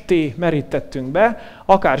testé merítettünk be,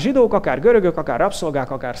 akár zsidók, akár görögök, akár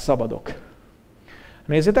rabszolgák, akár szabadok.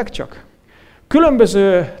 Nézzétek csak!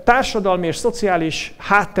 Különböző társadalmi és szociális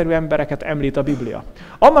hátterű embereket említ a Biblia.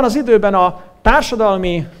 Abban az időben a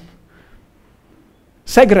társadalmi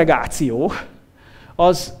szegregáció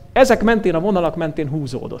az ezek mentén, a vonalak mentén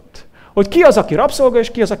húzódott. Hogy ki az, aki rabszolga,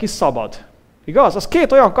 és ki az, aki szabad. Igaz? Az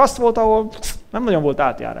két olyan kaszt volt, ahol nem nagyon volt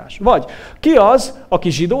átjárás. Vagy ki az, aki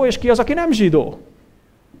zsidó, és ki az, aki nem zsidó.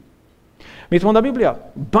 Mit mond a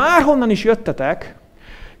Biblia? Bárhonnan is jöttetek,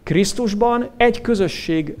 Krisztusban egy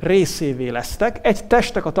közösség részévé lesztek, egy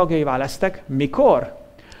testek a tagjaivá lesztek. Mikor?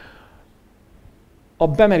 A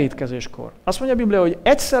bemerítkezéskor. Azt mondja a Biblia, hogy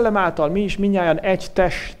egy szellem által mi is mindnyájan egy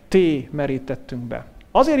testé merítettünk be.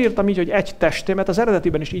 Azért írtam így, hogy egy testé, mert az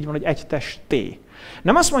eredetiben is így van, hogy egy testé.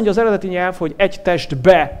 Nem azt mondja az eredeti nyelv, hogy egy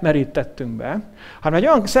testbe merítettünk be, hanem egy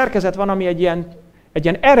olyan szerkezet van, ami egy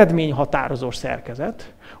ilyen eredményhatározó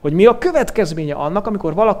szerkezet, hogy mi a következménye annak,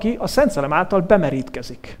 amikor valaki a Szent Szellem által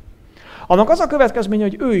bemerítkezik. Annak az a következménye,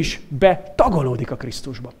 hogy ő is betagolódik a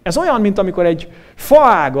Krisztusba. Ez olyan, mint amikor egy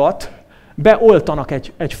faágat beoltanak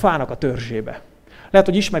egy fának a törzsébe. Lehet,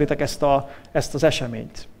 hogy ismeritek ezt az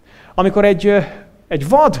eseményt. Amikor egy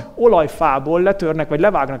vad olajfából letörnek, vagy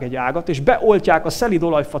levágnak egy ágat, és beoltják a szelíd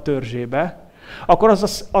olajfa törzsébe,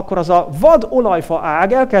 akkor az a vad olajfa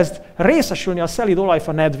ág elkezd részesülni a szelíd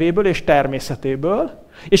olajfa nedvéből és természetéből,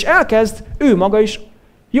 és elkezd ő maga is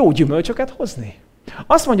jó gyümölcsöket hozni.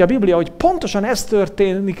 Azt mondja a Biblia, hogy pontosan ez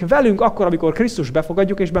történik velünk akkor, amikor Krisztus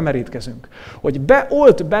befogadjuk és bemerítkezünk. Hogy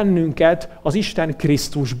beolt bennünket az Isten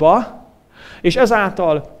Krisztusba, és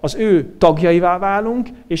ezáltal az ő tagjaivá válunk,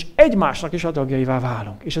 és egymásnak is a tagjaivá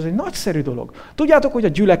válunk. És ez egy nagyszerű dolog. Tudjátok, hogy a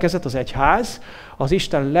gyülekezet, az egyház, az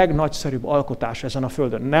Isten legnagyszerűbb alkotása ezen a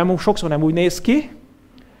földön. Sokszor nem úgy néz ki,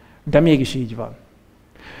 de mégis így van.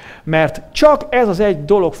 Mert csak ez az egy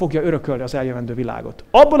dolog fogja örökölni az eljövendő világot.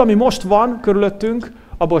 Abból, ami most van körülöttünk,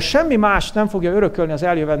 abból semmi más nem fogja örökölni az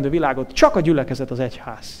eljövendő világot, csak a gyülekezet, az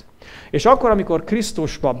egyház. És akkor, amikor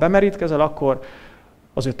Krisztusba bemerítkezel, akkor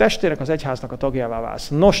az ő testének, az egyháznak a tagjává válsz.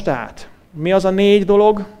 Nos tehát, mi az a 4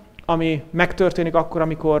 dolog, ami megtörténik akkor,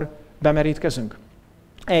 amikor bemerítkezünk?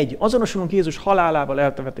 1. Azonosulunk Jézus halálával,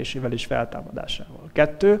 eltemetésével és feltámadásával.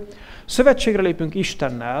 2. Szövetségre lépünk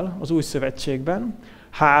Istennel az új szövetségben.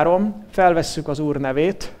 3. Felvesszük az Úr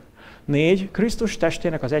nevét. 4. Krisztus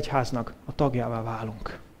testének, az egyháznak a tagjává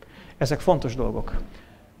válunk. Ezek fontos dolgok.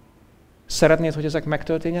 Szeretnéd, hogy ezek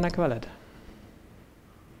megtörténjenek veled?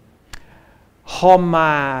 Ha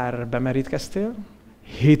már bemerítkeztél,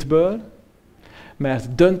 hitből,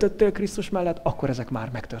 mert döntöttél Krisztus mellett, akkor ezek már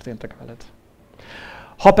megtörténtek veled.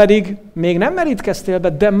 Ha pedig még nem merítkeztél be,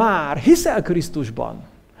 de már hiszel Krisztusban,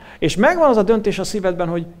 és megvan az a döntés a szívedben,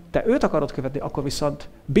 hogy te őt akarod követni, akkor viszont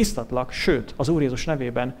biztatlak, sőt, az Úr Jézus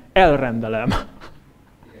nevében elrendelem,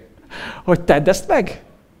 hogy tedd ezt meg.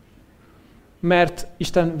 Mert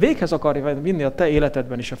Isten véghez akarja vinni a te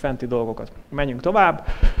életedben is a fenti dolgokat. Menjünk tovább.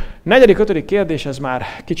 4., 5. kérdés, ez már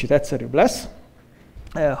kicsit egyszerűbb lesz,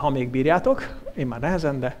 ha még bírjátok. Én már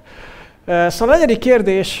nehezen, de... Szóval a 4.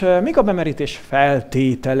 kérdés, mik a bemerítés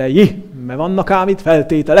feltételei? Mert vannak ám itt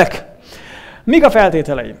feltételek. Mik a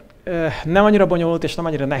feltételei? Nem annyira bonyolult és nem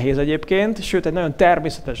annyira nehéz egyébként, sőt egy nagyon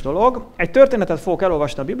természetes dolog. Egy történetet fogok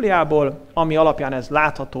elolvasni a Bibliából, ami alapján ez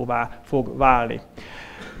láthatóvá fog válni.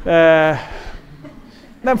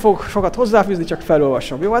 Nem fogok sokat hozzáfűzni, csak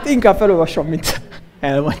felolvasom. Jó, hát inkább felolvasom, mint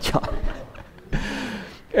elmondja.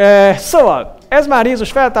 Szóval, ez már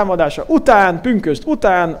Jézus feltámadása után, pünkösd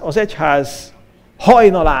után, az egyház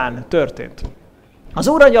hajnalán történt. Az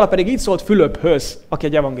Úrangyala pedig így szólt Fülöphöz, aki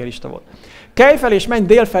egy evangélista volt. Kelj fel és menj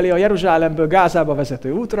délfelé a Jeruzsálemből Gázába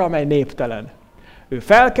vezető útra, amely néptelen. Ő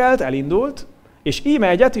felkelt, elindult, és íme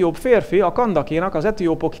egy etióp férfi, a Kandakénak, az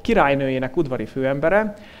etiópok királynőjének udvari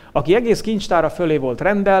főembere, aki egész kincstára fölé volt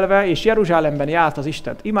rendelve, és Jeruzsálemben járt az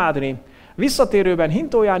Istent imádni, visszatérőben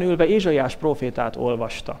hintóján ülve Ézsaiás prófétát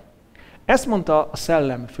olvasta. Ezt mondta a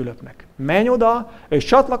szellem Fülöpnek. Menj oda, és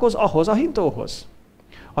csatlakozz ahhoz a hintóhoz.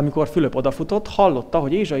 Amikor Fülöp odafutott, hallotta,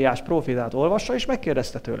 hogy Ézsaiás prófétát olvassa, és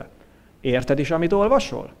megkérdezte tőle. Érted is, amit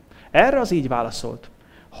olvasol? Erre az így válaszolt.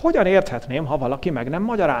 Hogyan érthetném, ha valaki meg nem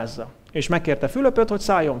magyarázza? És megkérte Fülöpöt, hogy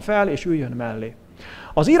szálljon fel, és üljön mellé.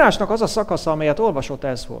 Az írásnak az a szakasza, amelyet olvasott,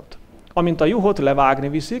 ez volt. Amint a juhot levágni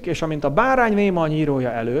viszik, és amint a bárány véma a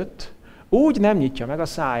nyírója előtt, úgy nem nyitja meg a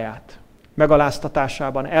száját.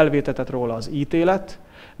 Megaláztatásában elvétetett róla az ítélet,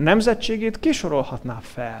 nemzetségét kisorolhatná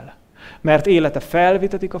fel, mert élete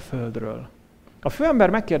felvitetik a földről. A főember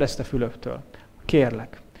megkérdezte Fülöptől,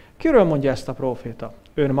 kérlek, kiről mondja ezt a próféta?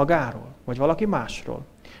 Önmagáról, vagy valaki másról?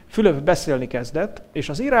 Fülöp beszélni kezdett, és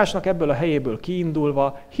az írásnak ebből a helyéből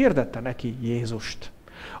kiindulva hirdette neki Jézust.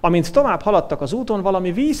 Amint tovább haladtak az úton,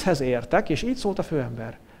 valami vízhez értek, és így szólt a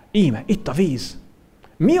főember. Íme, itt a víz.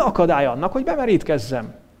 Mi akadály annak, hogy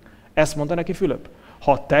bemerítkezzem? Ezt mondta neki Fülöp.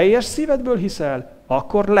 Ha teljes szívedből hiszel,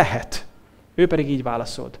 akkor lehet. Ő pedig így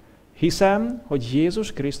válaszolt. Hiszem, hogy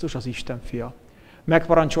Jézus Krisztus az Isten fia.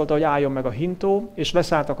 Megparancsolta, hogy álljon meg a hintó, és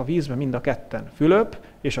leszálltak a vízbe mind a ketten, Fülöp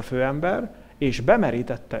és a főember, és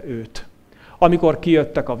bemerítette őt. Amikor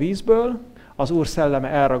kijöttek a vízből, az Úr szelleme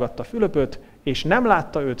elragadta Fülöpöt, és nem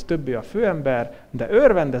látta őt többé a főember, de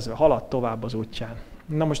örvendezve haladt tovább az útján.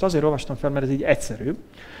 Na most azért olvastam fel, mert ez így egyszerű,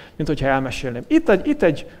 mint hogyha elmesélném. Itt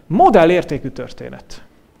egy modellértékű történet.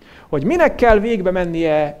 Hogy minek kell végbe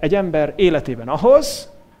mennie egy ember életében ahhoz,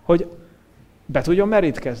 hogy be tudjon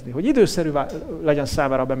merítkezni, hogy időszerű legyen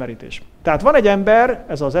számára a bemerítés. Tehát van egy ember,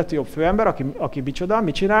 ez az etióp főember, aki micsoda,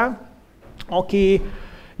 mit csinál? Aki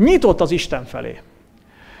nyitott az Isten felé.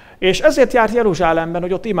 És ezért járt Jeruzsálemben,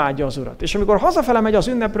 hogy ott imádja az Urat. És amikor hazafele megy az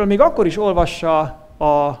ünnepről, még akkor is olvassa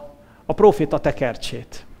a próféta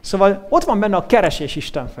tekercsét. Szóval ott van benne a keresés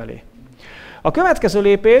Isten felé. A következő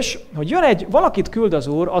lépés, hogy valakit küld az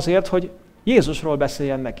Úr azért, hogy Jézusról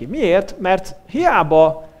beszéljen neki. Miért? Mert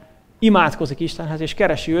hiába imádkozik Istenhez és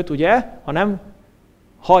keresi őt, ugye, ha nem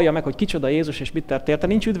hallja meg, hogy kicsoda Jézus és mit tett érte,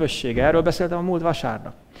 nincs üdvössége. Erről beszéltem a múlt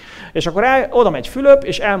vasárnap. És akkor oda megy Fülöp,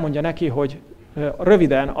 és elmondja neki, hogy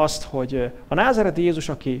röviden azt, hogy a názáreti Jézus,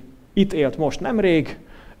 aki itt élt most nemrég,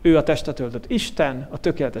 ő a testet öltött Isten, a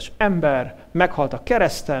tökéletes ember, meghalt a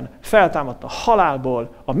kereszten, feltámadt a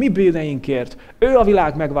halálból, a mi bűneinkért, ő a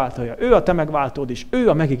világ megváltója, ő a te megváltód is, ő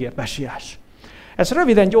a megígért mesiás. Ezt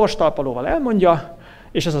röviden, gyors talpalóval elmondja,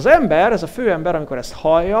 és ez az ember, ez a főember, amikor ezt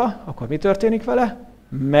hallja, akkor mi történik vele?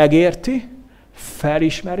 Megérti,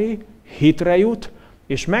 felismeri, hitre jut,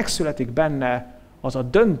 és megszületik benne az a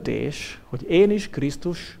döntés, hogy én is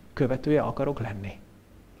Krisztus követője akarok lenni.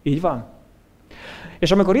 Így van?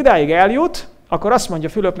 És amikor idáig eljut, akkor azt mondja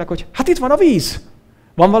Fülöpnek, hogy hát itt van a víz.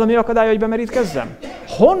 Van valami akadály, hogy bemerítkezzem?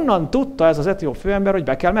 Honnan tudta ez az etióp főember, hogy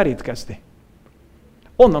be kell merítkezni?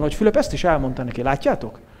 Onnan, hogy Fülöp ezt is elmondta neki,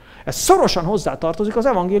 látjátok? Ez szorosan hozzátartozik az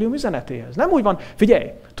evangélium üzenetéhez. Nem úgy van, figyelj,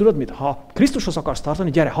 tudod mit, ha Krisztushoz akarsz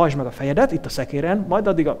tartani, gyere, hajtsd meg a fejedet itt a szekéren, majd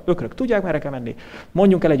addig a ökrök tudják, merre kell menni.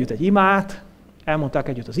 Mondjunk el együtt egy imát, elmondták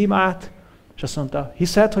együtt az imát, és azt mondta,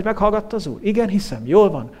 hiszed, hogy meghallgatta az Úr? Igen, hiszem, jól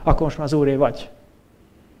van, akkor most már az Úré vagy.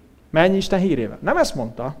 Menj Isten hírével. Nem ezt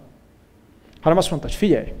mondta, hanem azt mondta, hogy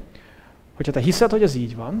figyelj, hogyha te hiszed, hogy ez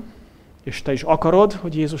így van, és te is akarod,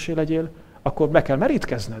 hogy Jézusé legyél, akkor be kell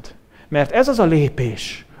merítkezned. Mert ez az a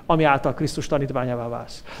lépés, ami által Krisztus tanítványává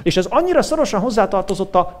válsz. És ez annyira szorosan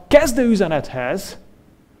hozzátartozott a kezdő üzenethez,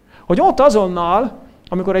 hogy ott azonnal,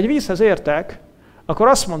 amikor egy vízhez értek, akkor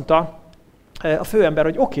azt mondta a főember,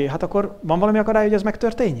 hogy oké, hát akkor van valami akadály, hogy ez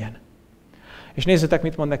megtörténjen. És nézzétek,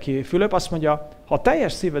 mit mond neki Fülöp, azt mondja, ha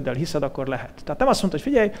teljes szíveddel hiszed, akkor lehet. Tehát nem azt mondta,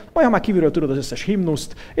 hogy figyelj, majd ha már kívülről tudod az összes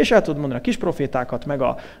himnuszt, és el tudod mondani a kis profétákat, meg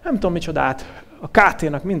a nem tudom micsodát, a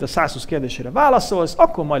KT-nak mind a 120 kérdésére válaszolsz,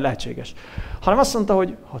 akkor majd lehetséges. Hanem azt mondta,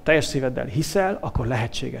 hogy ha teljes szíveddel hiszel, akkor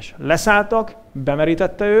lehetséges. Leszálltak,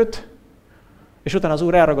 bemerítette őt, és utána az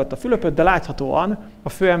Úr elragadta Fülöpöt, de láthatóan a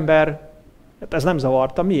főember, ez nem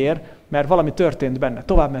zavarta. Miért? Mert valami történt benne,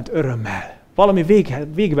 továbbment örömmel. Valami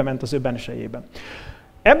végbe ment az ő bensejében.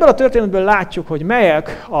 Ebből a történetből látjuk, hogy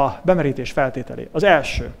melyek a bemerítés feltételé. Az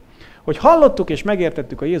első, hogy hallottuk és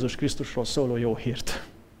megértettük a Jézus Krisztusról szóló jó hírt.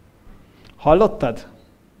 Hallottad?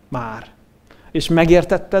 Már. És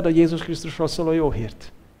megértetted a Jézus Krisztusról szóló jó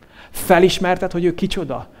hírt? Felismerted, hogy ő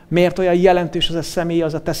kicsoda? Miért olyan jelentős az a személy,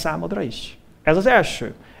 az a te számodra is? Ez az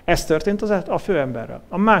első. Ez történt a főemberrel.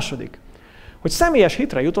 A második, hogy személyes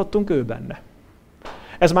hitre jutottunk ő benne.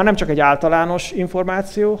 Ez már nem csak egy általános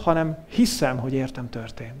információ, hanem hiszem, hogy értem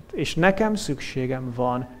történt. És nekem szükségem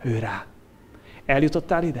van ő rá.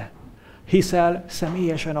 Eljutottál ide? Hiszel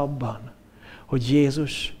személyesen abban, hogy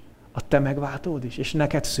Jézus a te megváltód is, és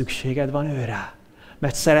neked szükséged van ő rá.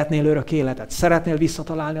 Mert szeretnél örök életet, szeretnél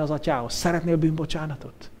visszatalálni az atyához, szeretnél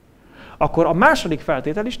bűnbocsánatot. Akkor a második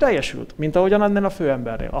feltétel is teljesült, mint ahogyan annál a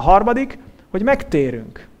főembernél. A harmadik, hogy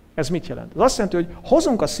megtérünk. Ez mit jelent? Ez azt jelenti, hogy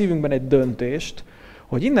hozunk a szívünkben egy döntést,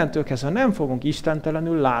 hogy innentől kezdve nem fogunk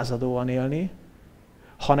istentelenül lázadóan élni,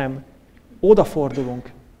 hanem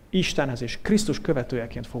odafordulunk Istenhez, és Krisztus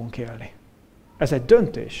követőjeként fogunk élni. Ez egy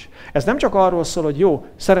döntés. Ez nem csak arról szól, hogy jó,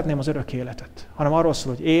 szeretném az örök életet, hanem arról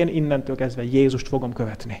szól, hogy én innentől kezdve Jézust fogom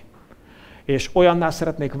követni. És olyanná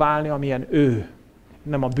szeretnék válni, amilyen ő.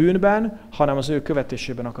 Nem a bűnben, hanem az ő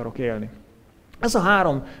követésében akarok élni. Ez a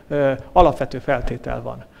három alapvető feltétel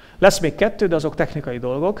van. Lesz még kettő, de azok technikai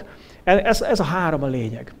dolgok. Ez a három a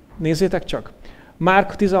lényeg. Nézzétek csak.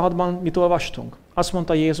 Márk 16-ban mit olvastunk? Azt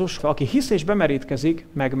mondta Jézus, aki hisz és bemerítkezik,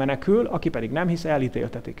 megmenekül, aki pedig nem hisz,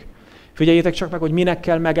 elítéltetik. Figyeljétek csak meg, hogy minek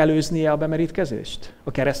kell megelőznie a bemerítkezést?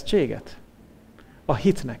 A keresztséget? A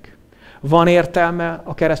hitnek. Van értelme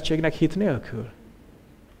a keresztségnek hit nélkül?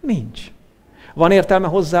 Nincs. Van értelme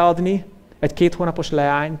hozzáadni egy 2 hónapos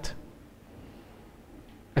leányt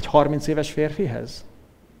egy 30 éves férfihez?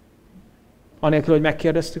 Anélkül, hogy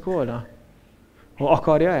megkérdeztük volna? Hogy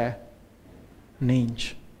akarja-e?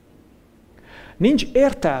 Nincs. Nincs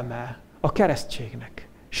értelme a keresztségnek.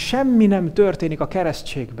 Semmi nem történik a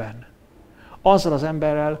keresztségben azzal az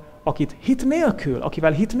emberrel,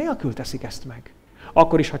 akivel hit nélkül teszik ezt meg.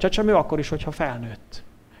 Akkor is, ha csecsemő, akkor is, hogyha felnőtt.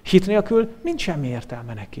 Hit nélkül nincs semmi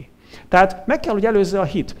értelme neki. Tehát meg kell, hogy előzze a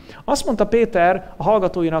hit. Azt mondta Péter a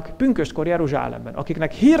hallgatóinak pünköstkor Jeruzsálemben,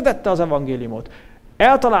 akiknek hirdette az evangéliumot,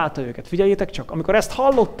 eltalálta őket. Figyeljétek csak, amikor ezt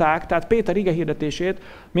hallották, tehát Péter ige hirdetését,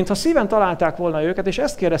 mintha szíven találták volna őket, és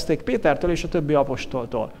ezt kérdezték Pétertől és a többi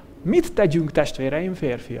apostoltól. Mit tegyünk, testvéreim,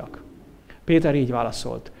 férfiak? Péter így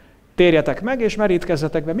válaszolt. Térjetek meg, és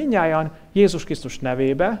merítkezzetek be mindnyájan Jézus Krisztus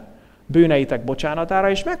nevébe, bűneitek bocsánatára,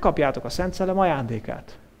 és megkapjátok a Szent Szellem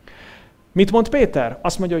ajándékát. Mit mond Péter?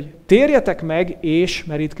 Azt mondja, hogy térjetek meg, és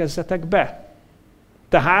merítkezzetek be.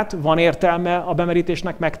 Tehát van értelme a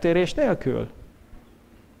bemerítésnek megtérés nélkül?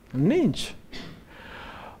 Nincs.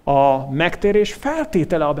 A megtérés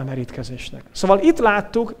feltétele a bemerítkezésnek. Szóval itt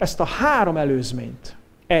láttuk ezt a 3 előzményt.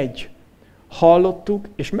 1. Hallottuk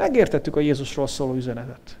és megértettük a Jézusról szóló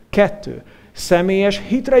üzenetet. 2. Személyes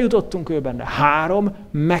hitre jutottunk ő benne. 3,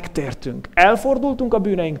 megtértünk. Elfordultunk a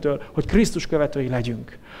bűneinktől, hogy Krisztus követői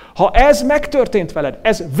legyünk. Ha ez megtörtént veled,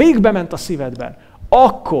 ez végbe ment a szívedben,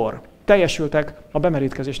 akkor teljesültek a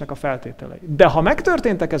bemerítkezésnek a feltételei. De ha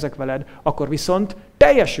megtörténtek ezek veled, akkor viszont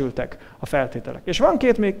teljesültek a feltételek. És van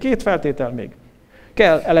két feltétel még.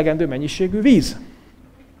 Kell elegendő mennyiségű víz.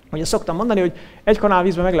 Ugye szoktam mondani, hogy egy kanál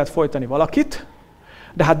vízben meg lehet folytani valakit,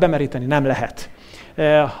 de hát bemeríteni nem lehet.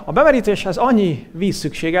 A bemerítéshez annyi víz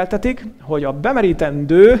szükségeltetik, hogy a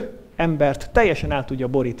bemerítendő embert teljesen el tudja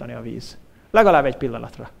borítani a víz. Legalább egy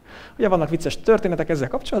pillanatra. Ugye vannak vicces történetek ezzel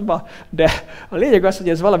kapcsolatban, de a lényeg az, hogy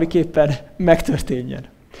ez valamiképpen megtörténjen.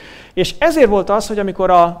 És ezért volt az, hogy amikor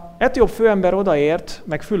az etióp főember odaért,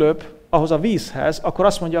 meg Fülöp, ahhoz a vízhez, akkor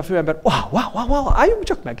azt mondja a főember, wow, álljunk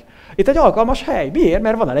csak meg. Itt egy alkalmas hely. Miért?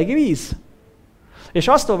 Mert van elég víz. És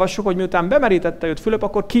azt olvassuk, hogy miután bemerítette őt Fülöp,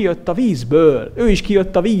 akkor kijött a vízből. Ő is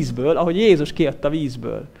kijött a vízből, ahogy Jézus kijött a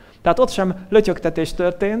vízből. Tehát ott sem lötyögtetés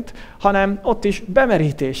történt, hanem ott is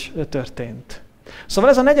bemerítés történt. Szóval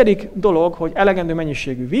ez a 4. dolog, hogy elegendő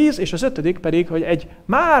mennyiségű víz, és az 5. pedig, hogy egy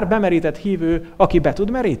már bemerített hívő, aki be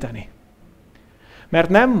tud meríteni. Mert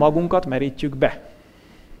nem magunkat merítjük be,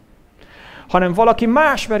 hanem valaki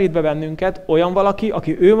más merít be bennünket, olyan valaki,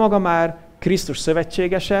 aki ő maga már Krisztus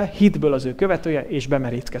szövetségese, hitből az ő követője, és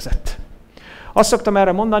bemerítkezett. Azt szoktam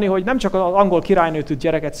erre mondani, hogy nem csak az angol királynő tud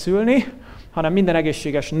gyereket szülni, hanem minden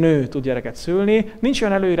egészséges nő tud gyereket szülni. Nincs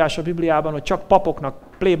olyan előírás a Bibliában, hogy csak papoknak,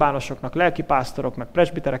 plébánosoknak, lelkipásztoroknak,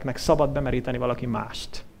 presbitereknek szabad bemeríteni valaki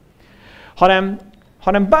mást.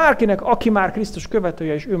 Hanem bárkinek, aki már Krisztus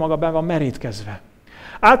követője, és ő maga be van merítkezve.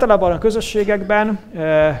 Általában a közösségekben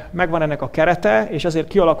megvan ennek a kerete, és ezért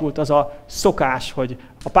kialakult az a szokás, hogy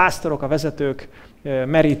a pásztorok, a vezetők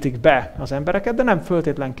merítik be az embereket, de nem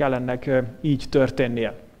föltétlen kell ennek így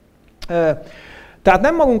történnie. Tehát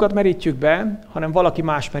nem magunkat merítjük be, hanem valaki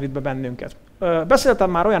más merít be bennünket.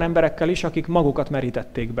 Beszéltem már olyan emberekkel is, akik magukat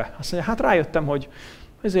merítették be. Azt mondja, hát rájöttem, hogy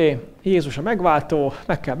Jézus a megváltó,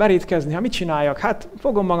 meg kell merítkezni, hát mit csináljak? Hát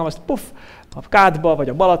fogom magam azt a Kádba, vagy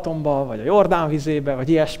a Balatonba, vagy a Jordán vizébe, vagy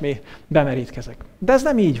ilyesmi, bemerítkezek. De ez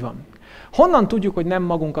nem így van. Honnan tudjuk, hogy nem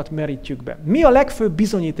magunkat merítjük be? Mi a legfőbb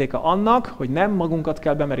bizonyítéka annak, hogy nem magunkat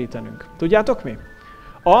kell bemerítenünk? Tudjátok mi?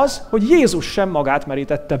 Az, hogy Jézus sem magát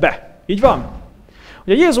merítette be. Így van?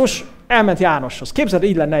 Ugye Jézus elment Jánoshoz. Képzeld,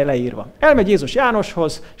 így lenne leírva. Elmegy Jézus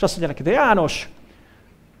Jánoshoz, és azt mondja neki, de János,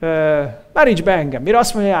 meríts be engem. Mire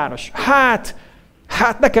azt mondja János?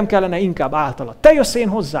 Hát nekem kellene inkább általad. Te jössz én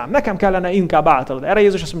hozzám, nekem kellene inkább általad. Erre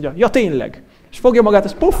Jézus azt mondja, ja tényleg. És fogja magát,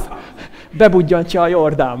 ez bebudjantja a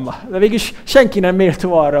Jordánba. De végülis senki nem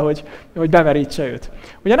méltó arra, hogy bemerítse őt.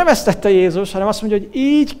 Ugye nem ezt tette Jézus, hanem azt mondja, hogy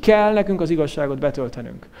így kell nekünk az igazságot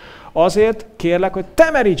betöltenünk. Azért kérlek, hogy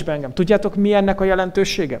te meríts be engem. Tudjátok, mi ennek a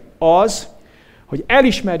jelentősége? Az, hogy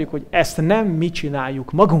elismerjük, hogy ezt nem mi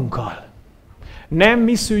csináljuk magunkkal. Nem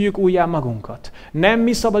mi szüljük újjá magunkat. Nem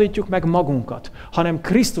mi szabadítjuk meg magunkat, hanem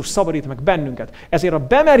Krisztus szabadít meg bennünket. Ezért a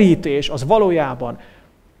bemerítés az valójában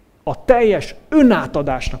a teljes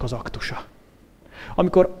önátadásnak az aktusa.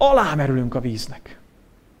 Amikor alámerülünk a víznek.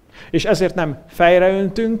 És ezért nem fejre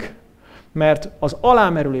öntünk, mert az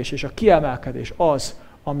alámerülés és a kiemelkedés az,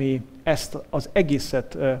 ami ezt az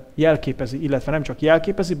egészet jelképezi, illetve nem csak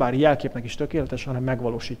jelképezi, bár jelképnek is tökéletes, hanem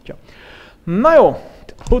megvalósítja. Na jó,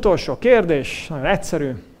 utolsó kérdés, nagyon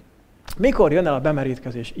egyszerű. Mikor jön el a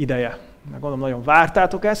bemerítkezés ideje? Gondolom, nagyon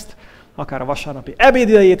vártátok ezt, akár a vasárnapi ebéd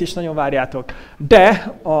idejét is nagyon várjátok,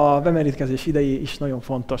 de a bemerítkezés idejé is nagyon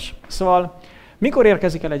fontos. Szóval, mikor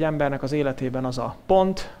érkezik el egy embernek az életében az a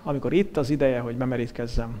pont, amikor itt az ideje, hogy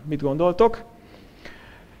bemerítkezzem? Mit gondoltok?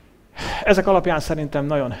 Ezek alapján szerintem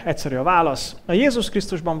nagyon egyszerű a válasz. A Jézus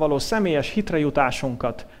Krisztusban való személyes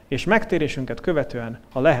hitrejutásunkat és megtérésünket követően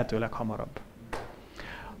a lehető leghamarabb.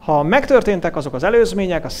 Ha megtörténtek azok az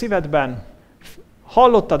előzmények a szívedben,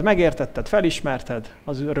 hallottad, megértetted, felismerted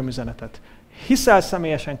az örömüzenetet, hiszel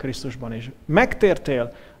személyesen Krisztusban és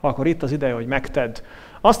megtértél, akkor itt az ideje, hogy megtedd.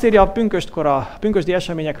 Azt írja a pünkösdi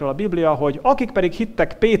eseményekről a Biblia, hogy akik pedig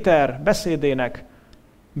hittek Péter beszédének,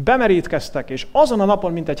 bemerítkeztek, és azon a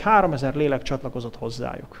napon mintegy 3000 lélek csatlakozott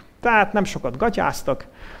hozzájuk. Tehát nem sokat gatyáztak,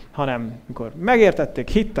 hanem mikor megértették,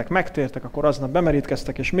 hittek, megtértek, akkor aznap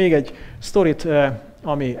bemerítkeztek, és még egy sztorit,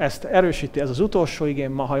 ami ezt erősíti, ez az utolsó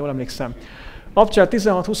igém ma, ha jól emlékszem. Abcsel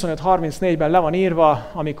 16-25-34-ben le van írva,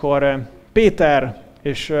 amikor Péter,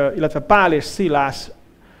 illetve Pál és Szilász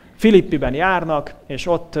Filippiben járnak, és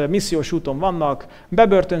ott missziós úton vannak,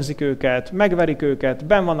 bebörtönzik őket, megverik őket,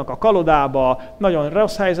 benn vannak a kalodába, nagyon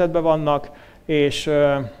rossz helyzetben vannak, és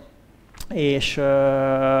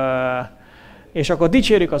akkor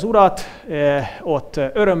dicsérik az Urat, ott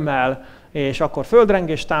örömmel, és akkor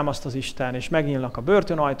földrengést támaszt az Isten, és megnyílnak a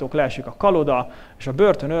börtönajtók, leesik a kaloda, és a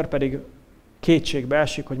börtönőr pedig kétségbe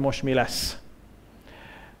esik, hogy most mi lesz.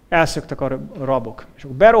 Elszöktek a rabok. És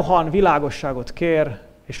akkor berohan, világosságot kér,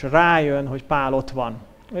 és rájön, hogy Pál ott van.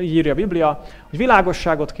 Így írja a Biblia, hogy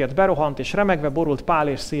világosságot kért, berohant, és remegve borult Pál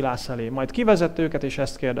és Szilász elé. Majd kivezette őket, és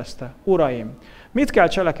ezt kérdezte: Uraim, mit kell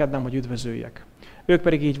cselekednem, hogy üdvözöljek? Ők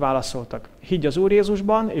pedig így válaszoltak: higgy az Úr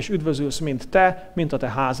Jézusban, és üdvözülsz mind te, mint a te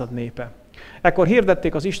házad népe. Ekkor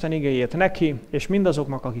hirdették az Isten igéjét neki, és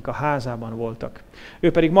mindazoknak, akik a házában voltak.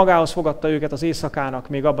 Ő pedig magához fogadta őket az éjszakának,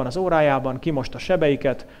 még abban az órájában, kimosta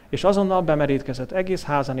sebeiket, és azonnal bemerítkezett egész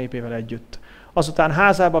háza népével együtt. Azután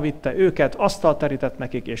házába vitte őket, asztalt terített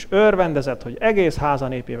nekik, és örvendezett, hogy egész háza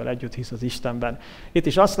népével együtt hisz az Istenben. Itt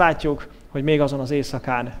is azt látjuk, hogy még azon az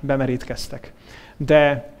éjszakán bemerítkeztek.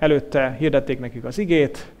 De előtte hirdették nekik az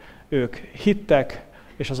igét, ők hittek,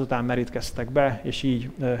 és azután merítkeztek be, és így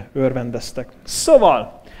örvendeztek.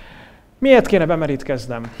 Szóval, miért kéne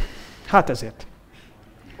bemerítkeznem? Hát ezért.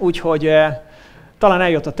 Úgyhogy talán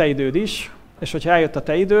eljött a te időd is, és hogyha eljött a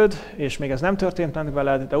te időd, és még ez nem történt meg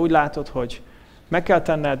veled, de úgy látod, hogy meg kell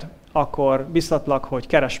tenned, akkor biztatlak, hogy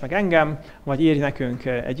keresd meg engem, vagy írj nekünk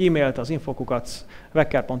egy e-mailt az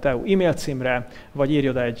info@vekker.eu e-mail címre, vagy írj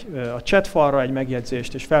oda a chatfalra egy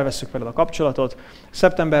megjegyzést, és felvesszük veled a kapcsolatot.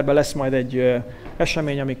 Szeptemberben lesz majd egy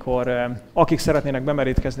esemény, amikor akik szeretnének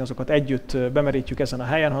bemerítkezni, azokat együtt bemerítjük ezen a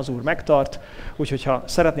helyen, ha az Úr megtart. Úgyhogy ha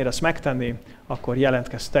szeretnéd ezt megtenni, akkor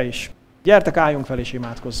jelentkezz te is. Gyertek, álljunk fel és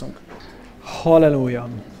imádkozzunk. Halleluja!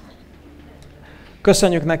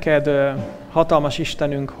 Köszönjük neked, hatalmas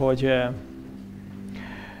Istenünk, hogy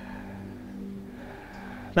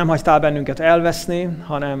nem hagytál bennünket elveszni,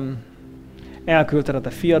 hanem elküldted a te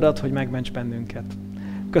fiadat, hogy megments bennünket.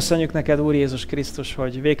 Köszönjük neked, Úr Jézus Krisztus,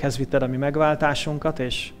 hogy véghez vitted a mi megváltásunkat,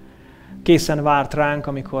 és készen várt ránk,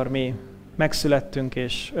 amikor mi megszülettünk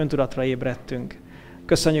és öntudatra ébredtünk.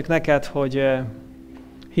 Köszönjük neked, hogy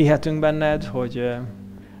hihetünk benned, hogy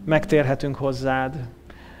megtérhetünk hozzád,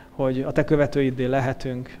 hogy a te követőiddé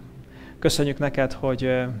lehetünk. Köszönjük neked,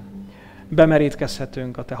 hogy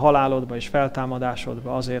bemerítkezhetünk a te halálodba és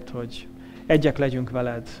feltámadásodba azért, hogy egyek legyünk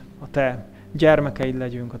veled, a te gyermekeid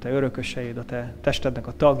legyünk, a te örököseid, a te testednek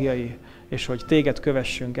a tagjai, és hogy téged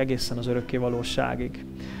kövessünk egészen az örökké valóságig.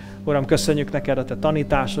 Uram, köszönjük neked a te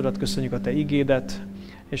tanításodat, köszönjük a te igédet,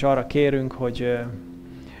 és arra kérünk,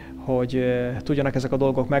 hogy tudjanak ezek a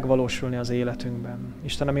dolgok megvalósulni az életünkben.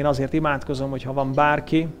 Istenem, én azért imádkozom, hogy ha van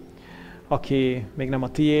bárki, aki még nem a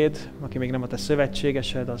tiéd, aki még nem a te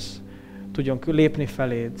szövetségesed, az tudjon lépni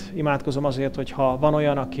feléd. Imádkozom azért, hogy ha van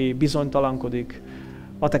olyan, aki bizonytalankodik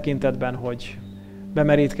a tekintetben, hogy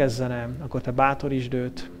bemerítkezzene, akkor te bátorítsd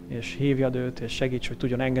őt, és hívjad őt, és segíts, hogy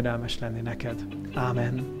tudjon engedelmes lenni neked.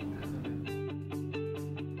 Ámen.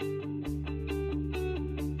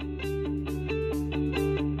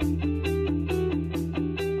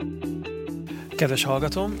 Kedves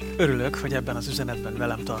hallgatóm, örülök, hogy ebben az üzenetben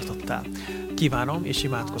velem tartottál. Kívánom és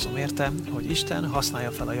imádkozom érte, hogy Isten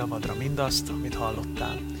használja fel a javadra mindazt, amit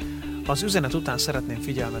hallottál. Az üzenet után szeretném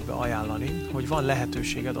figyelmetbe ajánlani, hogy van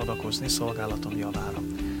lehetőséged adakozni szolgálatom javára.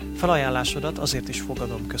 Felajánlásodat azért is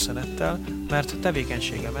fogadom köszönettel, mert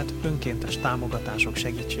tevékenységemet önkéntes támogatások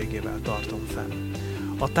segítségével tartom fenn.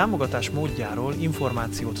 A támogatás módjáról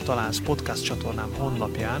információt találsz podcast csatornám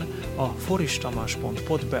honlapján, a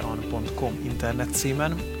foristamas.podbean.com internet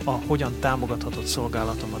címen, a Hogyan támogathatod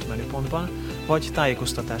szolgálatomat menüpontban, vagy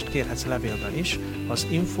tájékoztatást kérhetsz levélben is az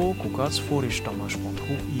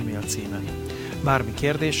info@foristamas.hu e-mail címen. Bármi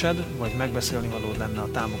kérdésed, vagy megbeszélnivalód lenne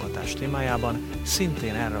a támogatás témájában,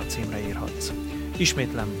 szintén erre a címre írhatsz.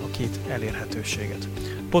 Ismétlem a két elérhetőséget.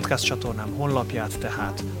 Podcast csatornám honlapját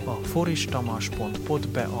tehát a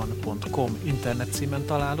foristamas.podbean.com internet címen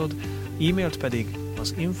találod, e-mailt pedig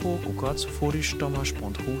az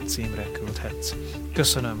info@foristamas.hu címre küldhetsz.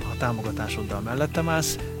 Köszönöm, ha támogatásoddal mellettem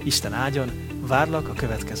állsz, Isten áldjon, várlak a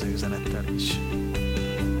következő üzenettel is.